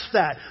grasp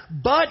that.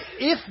 But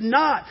if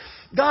not,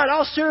 God,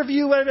 I'll serve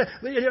you.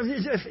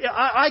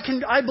 I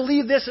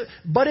believe this.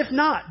 But if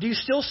not, do you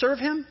still serve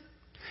Him?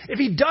 If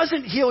He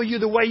doesn't heal you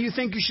the way you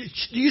think you should,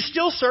 do you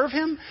still serve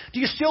Him? Do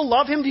you still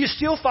love Him? Do you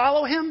still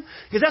follow Him?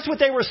 Because that's what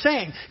they were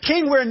saying.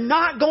 King, we're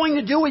not going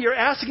to do what you're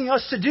asking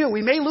us to do.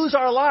 We may lose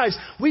our lives.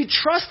 We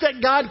trust that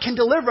God can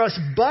deliver us,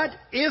 but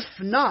if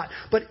not.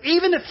 But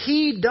even if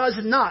He does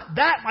not,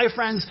 that, my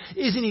friends,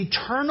 is an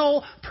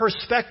eternal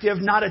perspective,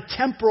 not a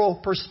temporal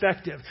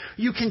perspective.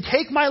 You can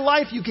take my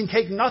life. You can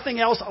take nothing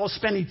else. I'll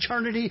spend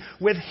eternity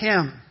with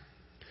Him.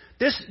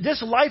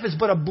 This life is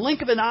but a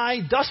blink of an eye,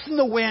 dust in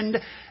the wind,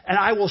 and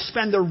I will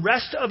spend the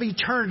rest of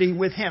eternity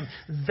with him.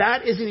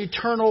 That is an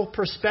eternal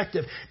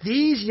perspective.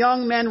 These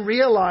young men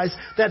realized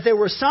that there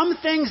were some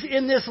things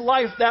in this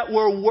life that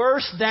were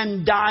worse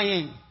than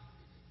dying.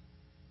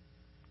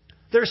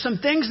 There are some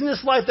things in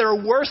this life that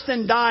are worse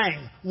than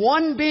dying.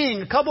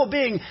 A couple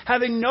being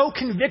having no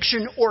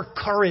conviction or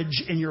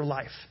courage in your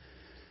life.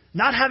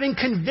 Not having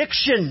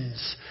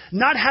convictions,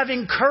 not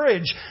having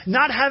courage,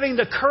 not having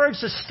the courage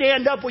to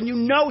stand up when you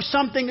know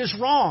something is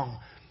wrong.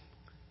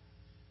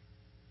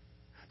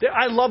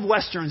 I love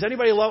Westerns.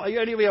 Anybody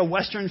a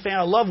Western fan?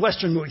 I love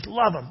Western movies.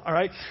 Love them, all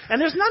right?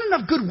 And there's not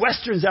enough good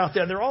Westerns out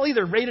there. They're all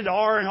either rated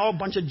R and all a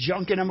bunch of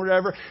junk in them or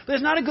whatever. But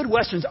there's not a good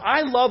Westerns.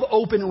 I love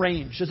Open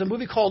Range. There's a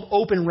movie called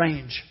Open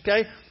Range,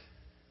 okay?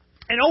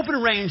 In Open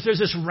Range, there's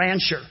this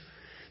rancher.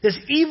 This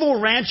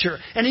evil rancher,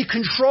 and he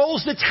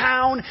controls the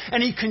town,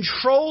 and he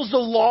controls the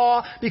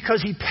law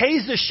because he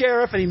pays the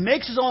sheriff, and he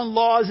makes his own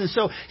laws, and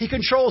so he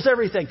controls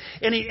everything.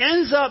 And he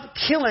ends up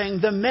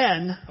killing the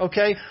men,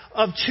 okay,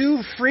 of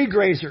 2 free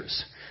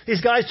grazers.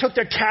 These guys took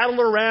their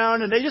cattle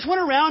around, and they just went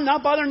around,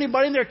 not bothering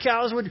anybody, and their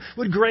cows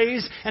would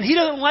graze. And he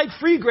doesn't like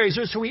free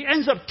grazers, so he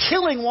ends up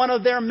killing one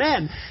of their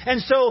men.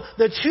 And so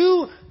the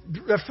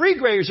 2 free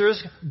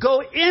grazers go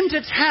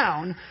into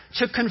town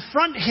to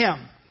confront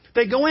him.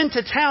 They go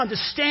into town to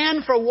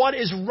stand for what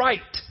is right.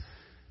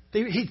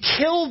 He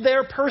killed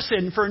their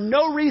person for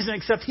no reason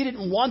except he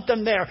didn't want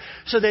them there.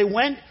 So they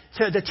went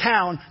to the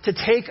town to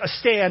take a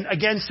stand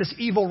against this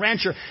evil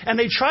rancher. And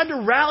they tried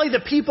to rally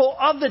the people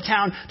of the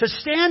town to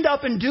stand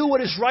up and do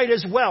what is right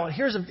as well.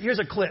 Here's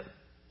a clip.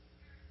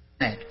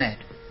 Ned.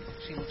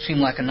 Seemed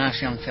like a nice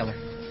young feller.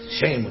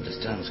 Shame what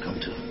this town has come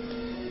to.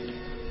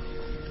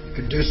 You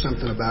could do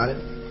something about it.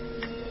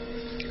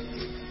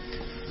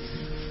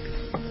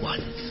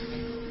 What?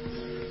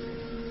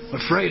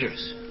 We're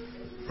freighters.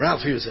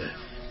 Ralph here's a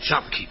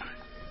shopkeeper.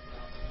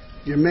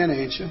 You're men,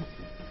 ain't you?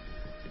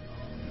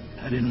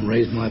 I didn't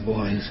raise my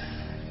boys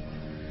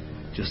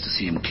just to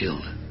see them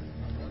killed.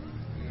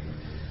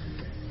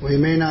 Well, you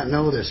may not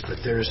know this, but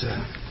there's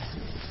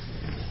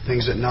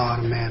things that gnaw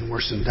at a man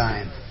worse than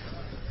dying.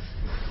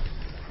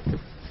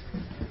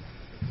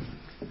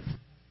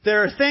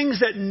 There are things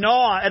that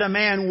gnaw at a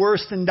man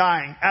worse than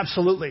dying.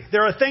 Absolutely.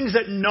 There are things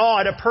that gnaw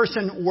at a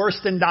person worse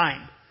than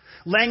dying.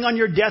 Laying on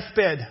your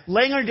deathbed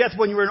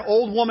when you were an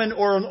old woman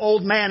or an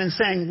old man and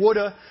saying,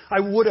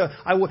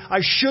 I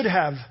should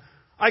have,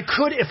 I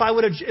could if I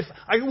would have, if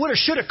I would have,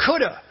 should have,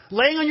 could have.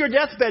 Laying on your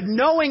deathbed,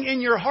 knowing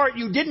in your heart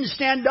you didn't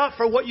stand up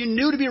for what you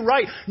knew to be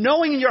right.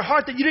 Knowing in your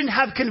heart that you didn't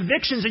have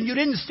convictions and you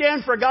didn't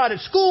stand for God at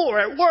school or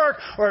at work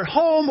or at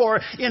home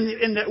or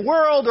in the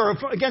world or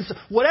against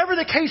whatever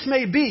the case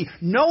may be.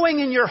 Knowing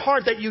in your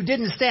heart that you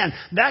didn't stand.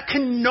 That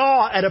can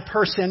gnaw at a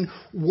person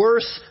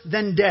worse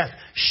than death.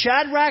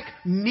 Shadrach,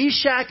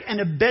 Meshach,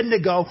 and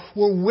Abednego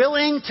were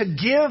willing to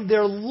give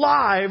their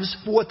lives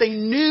for what they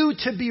knew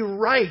to be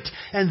right.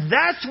 And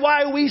that's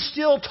why we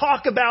still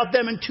talk about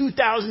them in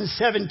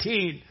 2017. I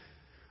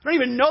don't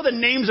even know the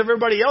names of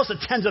everybody else, the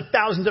tens of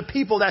thousands of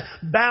people that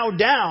bow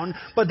down.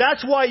 But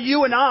that's why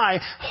you and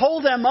I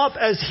hold them up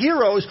as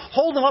heroes,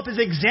 hold them up as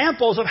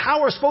examples of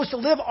how we're supposed to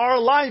live our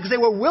lives, because they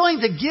were willing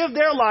to give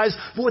their lives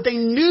for what they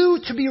knew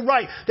to be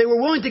right. They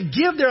were willing to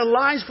give their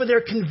lives for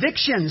their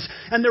convictions.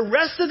 And the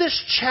rest of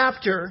this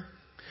chapter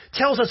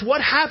tells us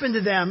what happened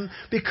to them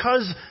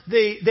because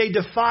they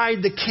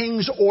defied the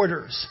king's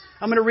orders.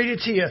 I'm going to read it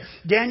to you.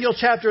 Daniel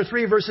chapter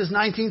 3, verses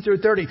 19 through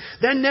 30.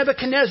 Then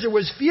Nebuchadnezzar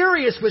was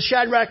furious with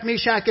Shadrach,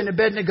 Meshach, and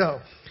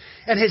Abednego,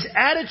 and his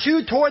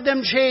attitude toward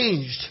them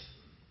changed.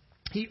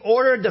 He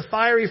ordered the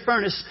fiery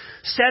furnace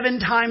 7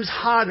 times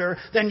hotter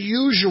than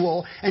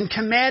usual and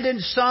commanded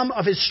some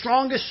of his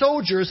strongest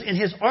soldiers in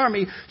his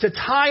army to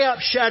tie up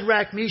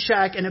Shadrach,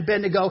 Meshach, and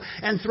Abednego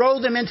and throw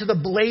them into the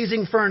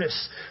blazing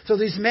furnace. So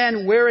these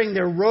men, wearing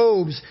their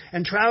robes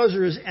and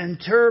trousers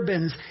and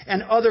turbans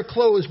and other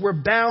clothes, were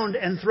bound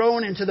and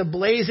thrown into the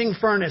blazing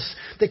furnace.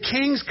 The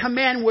king's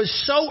command was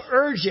so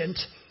urgent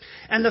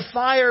and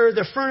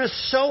the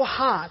furnace so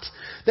hot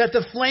that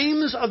the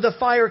flames of the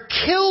fire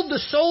killed the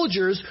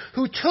soldiers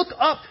who took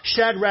up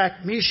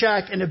Shadrach,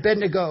 Meshach, and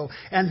Abednego.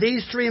 And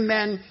these 3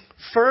 men,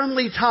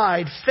 firmly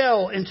tied,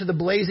 fell into the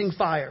blazing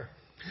fire.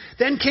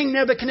 Then King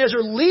Nebuchadnezzar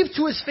leaped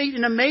to his feet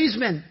in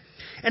amazement.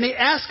 And he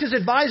asked his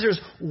advisors,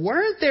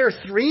 weren't there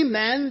 3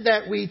 men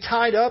that we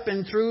tied up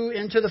and threw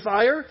into the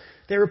fire?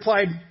 They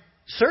replied,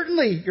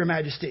 certainly, Your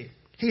Majesty.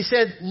 He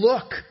said,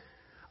 look,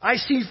 I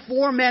see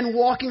 4 men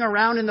walking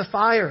around in the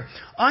fire,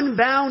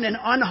 unbound and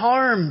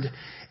unharmed.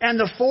 And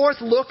the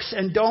 4th looks,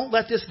 and don't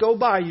let this go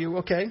by you,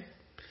 okay?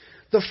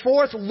 The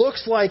 4th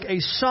looks like a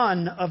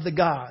son of the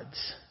gods.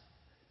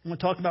 I'm going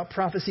to talk about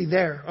prophecy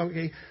there,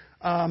 okay?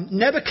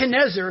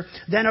 Nebuchadnezzar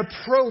then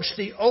approached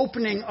the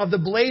opening of the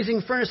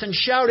blazing furnace and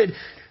shouted,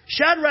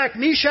 Shadrach,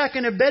 Meshach,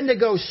 and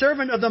Abednego,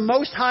 servant of the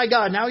Most High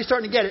God. Now he's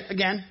starting to get it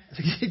again.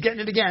 He's getting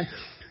it again.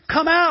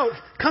 come out,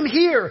 come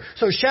here.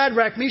 So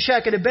Shadrach,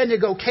 Meshach, and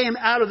Abednego came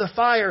out of the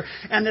fire,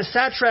 and the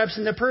satraps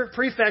and the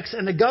prefects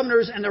and the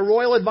governors and the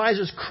royal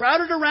advisors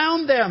crowded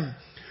around them.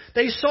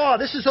 They saw,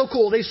 this is so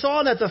cool, they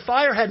saw that the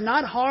fire had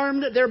not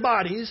harmed their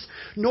bodies,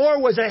 nor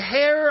was a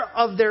hair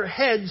of their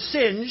head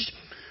singed.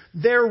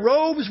 Their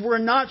robes were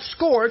not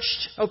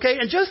scorched, okay?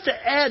 And just to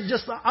add,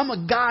 I'm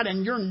a god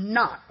and you're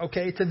not,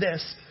 okay, to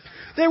this.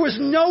 There was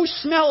no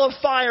smell of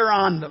fire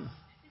on them.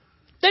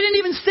 They didn't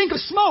even stink of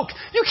smoke.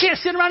 You can't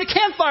sit around a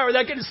campfire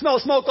without getting the smell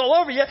of smoke all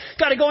over you.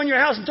 Got to go in your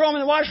house and throw them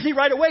in the washing machine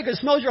right away because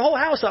it smells your whole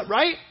house up,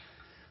 right?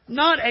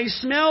 Not a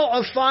smell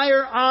of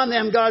fire on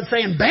them. God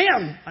saying,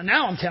 bam! And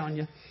now I'm telling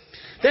you.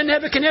 Then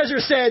Nebuchadnezzar,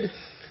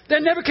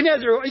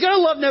 you got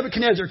to love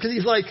Nebuchadnezzar because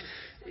he's like,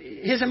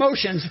 his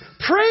emotions.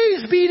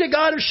 Praise be to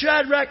God of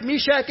Shadrach,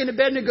 Meshach, and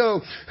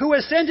Abednego, who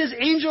has sent his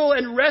angel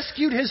and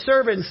rescued his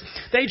servants.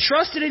 They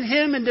trusted in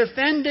him and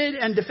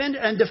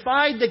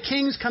defied the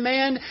king's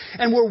command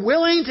and were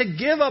willing to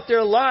give up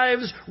their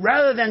lives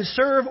rather than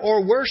serve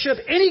or worship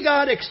any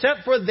god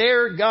except for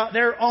their God,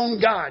 their own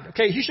God.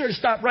 Okay, he should have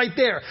stopped right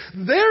there.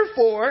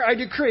 Therefore, I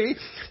decree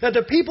that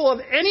the people of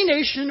any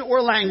nation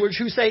or language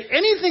who say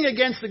anything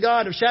against the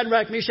God of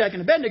Shadrach, Meshach,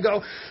 and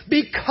Abednego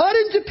be cut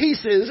into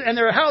pieces and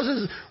their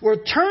houses were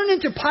turned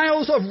into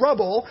piles of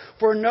rubble,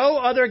 for no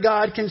other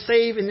God can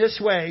save in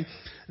this way.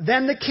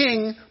 Then the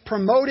king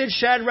promoted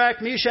Shadrach,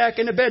 Meshach,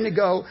 and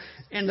Abednego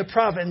in the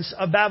province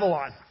of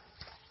Babylon.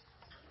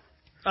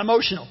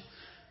 Emotional.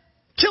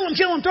 Kill him,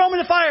 throw him in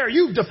the fire.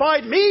 You've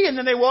defied me. And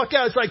then they walk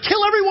out. It's like,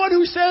 kill everyone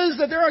who says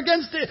that they're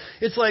against it.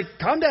 It's like,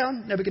 calm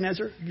down,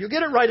 Nebuchadnezzar. You'll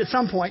get it right at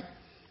some point.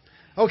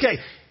 Okay.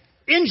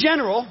 In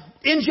general,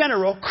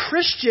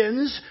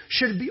 Christians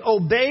should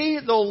obey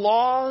the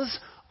laws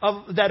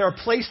that are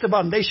placed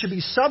above them. They should be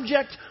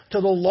subject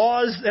to the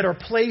laws that are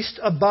placed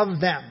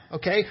above them.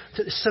 Okay?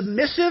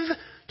 Submissive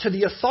to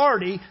the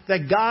authority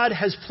that God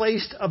has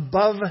placed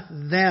above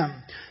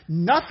them.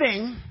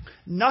 Nothing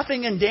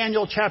in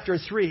Daniel chapter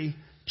 3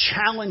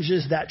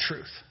 challenges that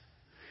truth.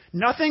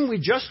 Nothing we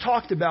just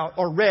talked about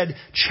or read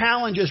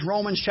challenges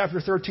Romans chapter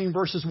 13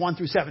 verses 1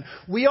 through 7.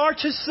 We are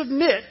to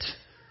submit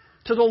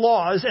to the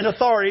laws and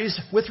authorities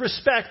with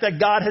respect that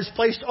God has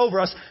placed over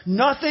us.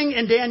 Nothing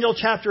in Daniel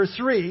chapter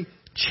 3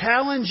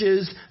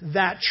 challenges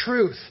that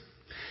truth.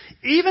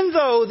 Even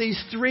though these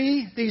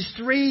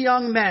three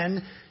young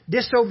men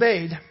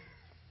disobeyed,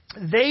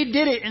 they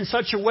did it in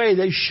such a way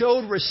they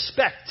showed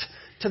respect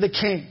to the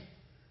king.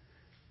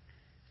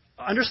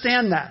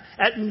 Understand that.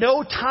 At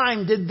no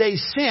time did they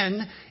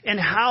sin in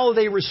how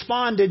they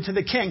responded to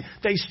the king.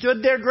 They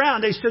stood their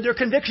ground. They stood their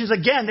convictions.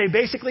 Again, they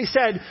basically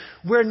said,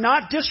 we're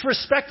not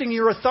disrespecting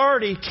your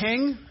authority,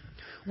 king.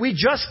 We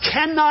just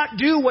cannot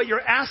do what you're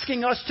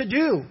asking us to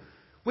do.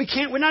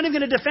 We're not even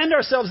going to defend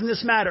ourselves in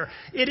this matter.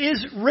 It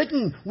is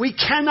written. We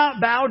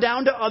cannot bow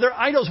down to other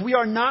idols. We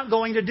are not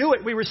going to do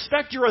it. We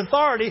respect your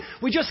authority.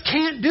 We just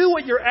can't do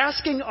what you're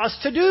asking us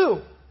to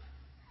do.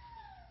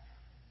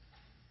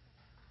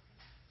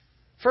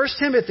 1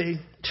 Timothy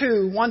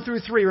 2, 1 through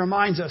 3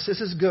 reminds us, this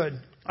is good.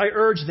 I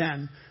urge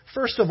then,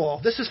 first of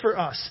all, this is for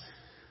us,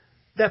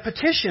 that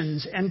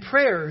petitions and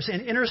prayers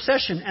and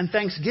intercession and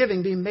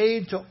thanksgiving be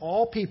made to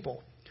all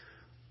people,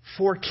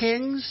 for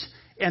kings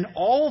and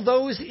all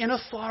those in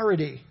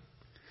authority,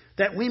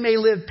 that we may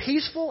live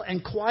peaceful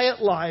and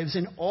quiet lives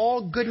in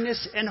all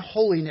goodness and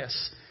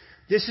holiness.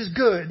 This is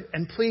good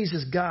and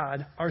pleases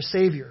God, our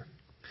Savior.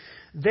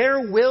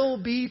 There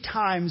will be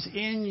times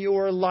in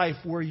your life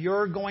where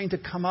you're going to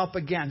come up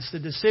against a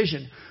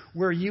decision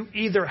where you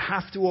either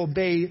have to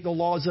obey the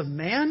laws of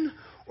man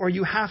or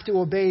you have to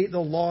obey the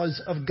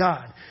laws of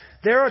God.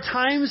 There are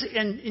times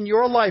in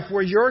your life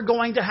where you're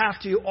going to have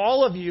to,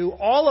 all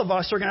of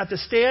us are going to have to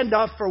stand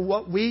up for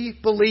what we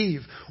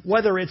believe,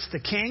 whether it's the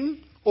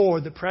king or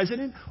the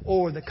president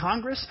or the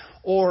Congress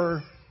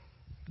or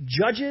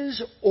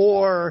judges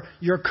or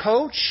your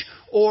coach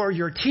or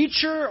your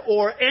teacher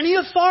or any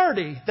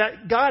authority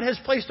that God has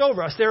placed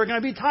over us. There are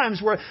going to be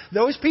times where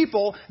those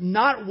people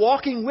not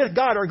walking with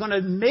God are going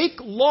to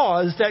make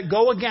laws that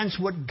go against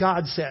what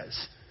God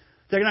says.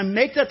 They're going to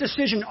make that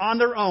decision on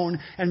their own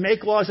and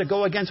make laws that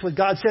go against what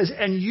God says.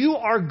 And you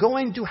are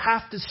going to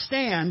have to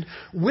stand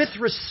with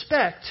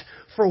respect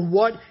for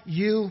what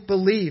you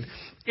believe.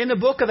 In the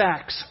book of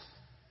Acts,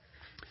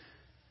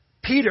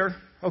 Peter,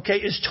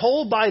 is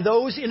told by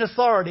those in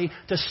authority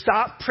to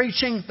stop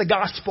preaching the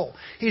gospel.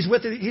 He's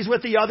with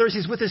the others,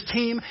 he's with his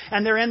team,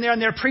 and they're in there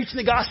and they're preaching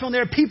the gospel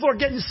and people are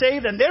getting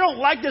saved and they don't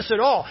like this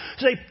at all.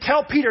 So they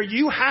tell Peter,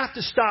 you have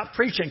to stop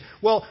preaching.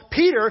 Well,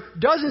 Peter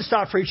doesn't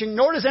stop preaching,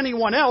 nor does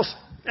anyone else.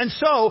 And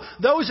so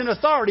those in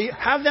authority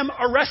have them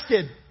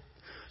arrested.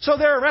 So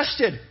they're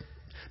arrested.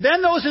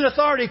 Then those in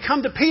authority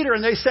come to Peter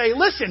and they say,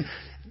 listen,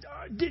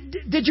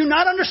 did you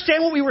not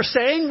understand what we were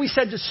saying? We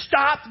said to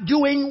stop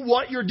doing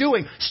what you're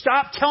doing.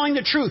 Stop telling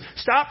the truth.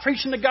 Stop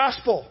preaching the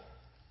gospel.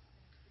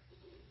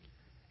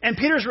 And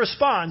Peter's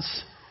response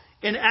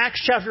in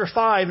Acts chapter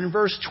 5 and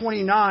verse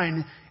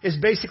 29 is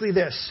basically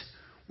this.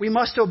 We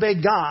must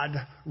obey God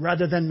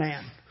rather than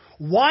man.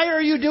 Why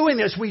are you doing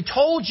this? We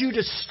told you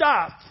to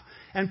stop.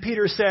 And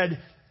Peter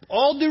said,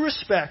 all due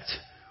respect,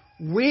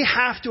 we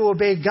have to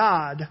obey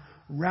God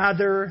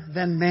rather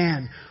than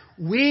man.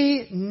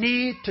 We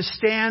need to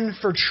stand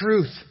for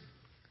truth.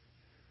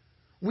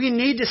 We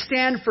need to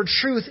stand for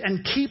truth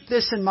and keep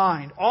this in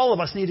mind. All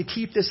of us need to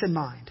keep this in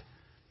mind.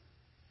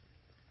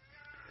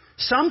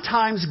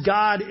 Sometimes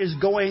God is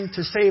going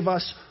to save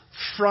us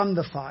from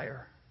the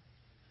fire.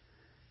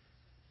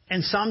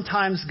 And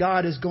sometimes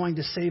God is going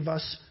to save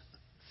us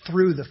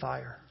through the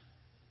fire.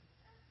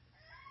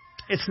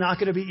 It's not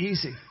going to be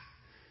easy.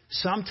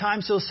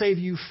 Sometimes He'll save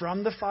you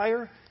from the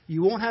fire.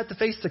 You won't have to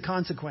face the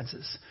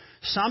consequences.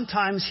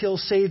 Sometimes He'll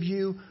save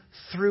you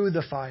through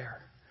the fire.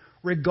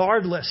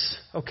 Regardless,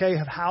 of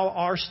how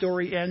our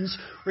story ends,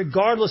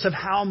 regardless of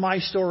how my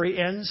story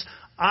ends,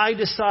 I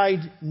decide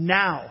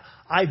now.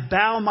 I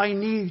bow my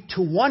knee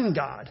to one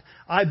God.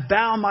 I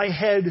bow my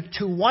head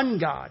to one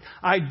God.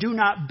 I do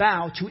not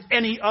bow to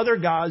any other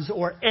gods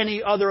or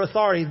any other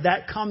authority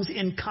that comes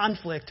in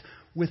conflict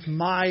with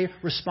my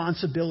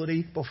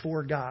responsibility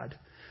before God.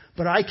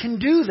 But I can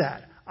do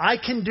that. I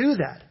can do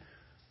that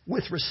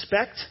with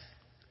respect,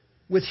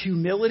 with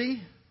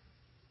humility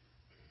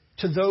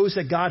to those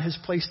that God has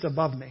placed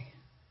above me.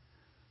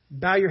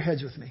 Bow your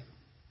heads with me.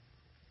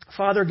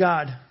 Father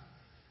God,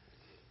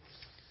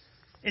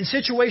 in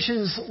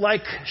situations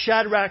like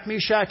Shadrach,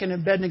 Meshach, and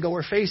Abednego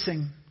are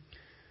facing,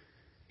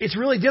 it's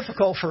really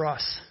difficult for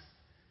us.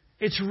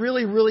 It's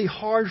really, really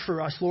hard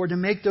for us, Lord, to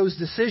make those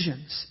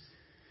decisions.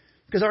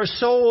 Because our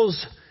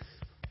souls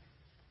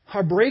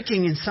are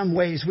breaking in some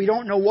ways. We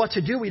don't know what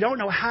to do. We don't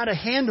know how to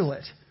handle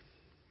it.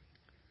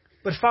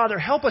 But Father,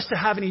 help us to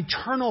have an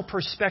eternal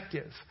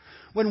perspective.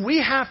 When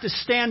we have to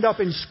stand up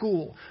in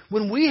school,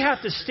 when we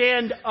have to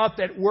stand up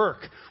at work,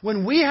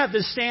 when we have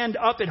to stand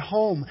up at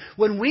home,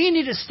 when we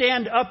need to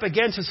stand up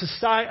against a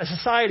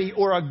society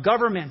or a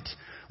government,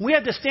 we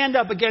have to stand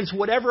up against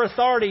whatever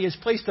authority is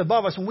placed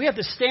above us, and we have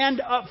to stand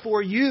up for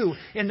you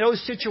in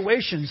those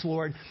situations,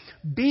 Lord.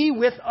 Be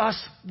with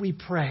us, we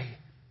pray.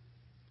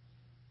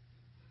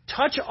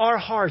 Touch our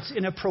hearts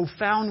in a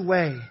profound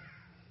way.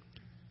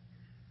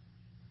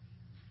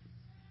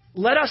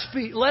 Let us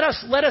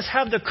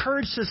have the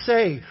courage to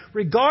say,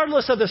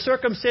 regardless of the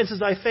circumstances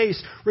I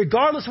face,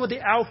 regardless of what the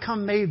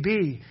outcome may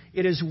be,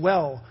 it is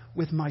well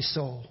with my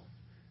soul.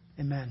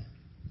 Amen.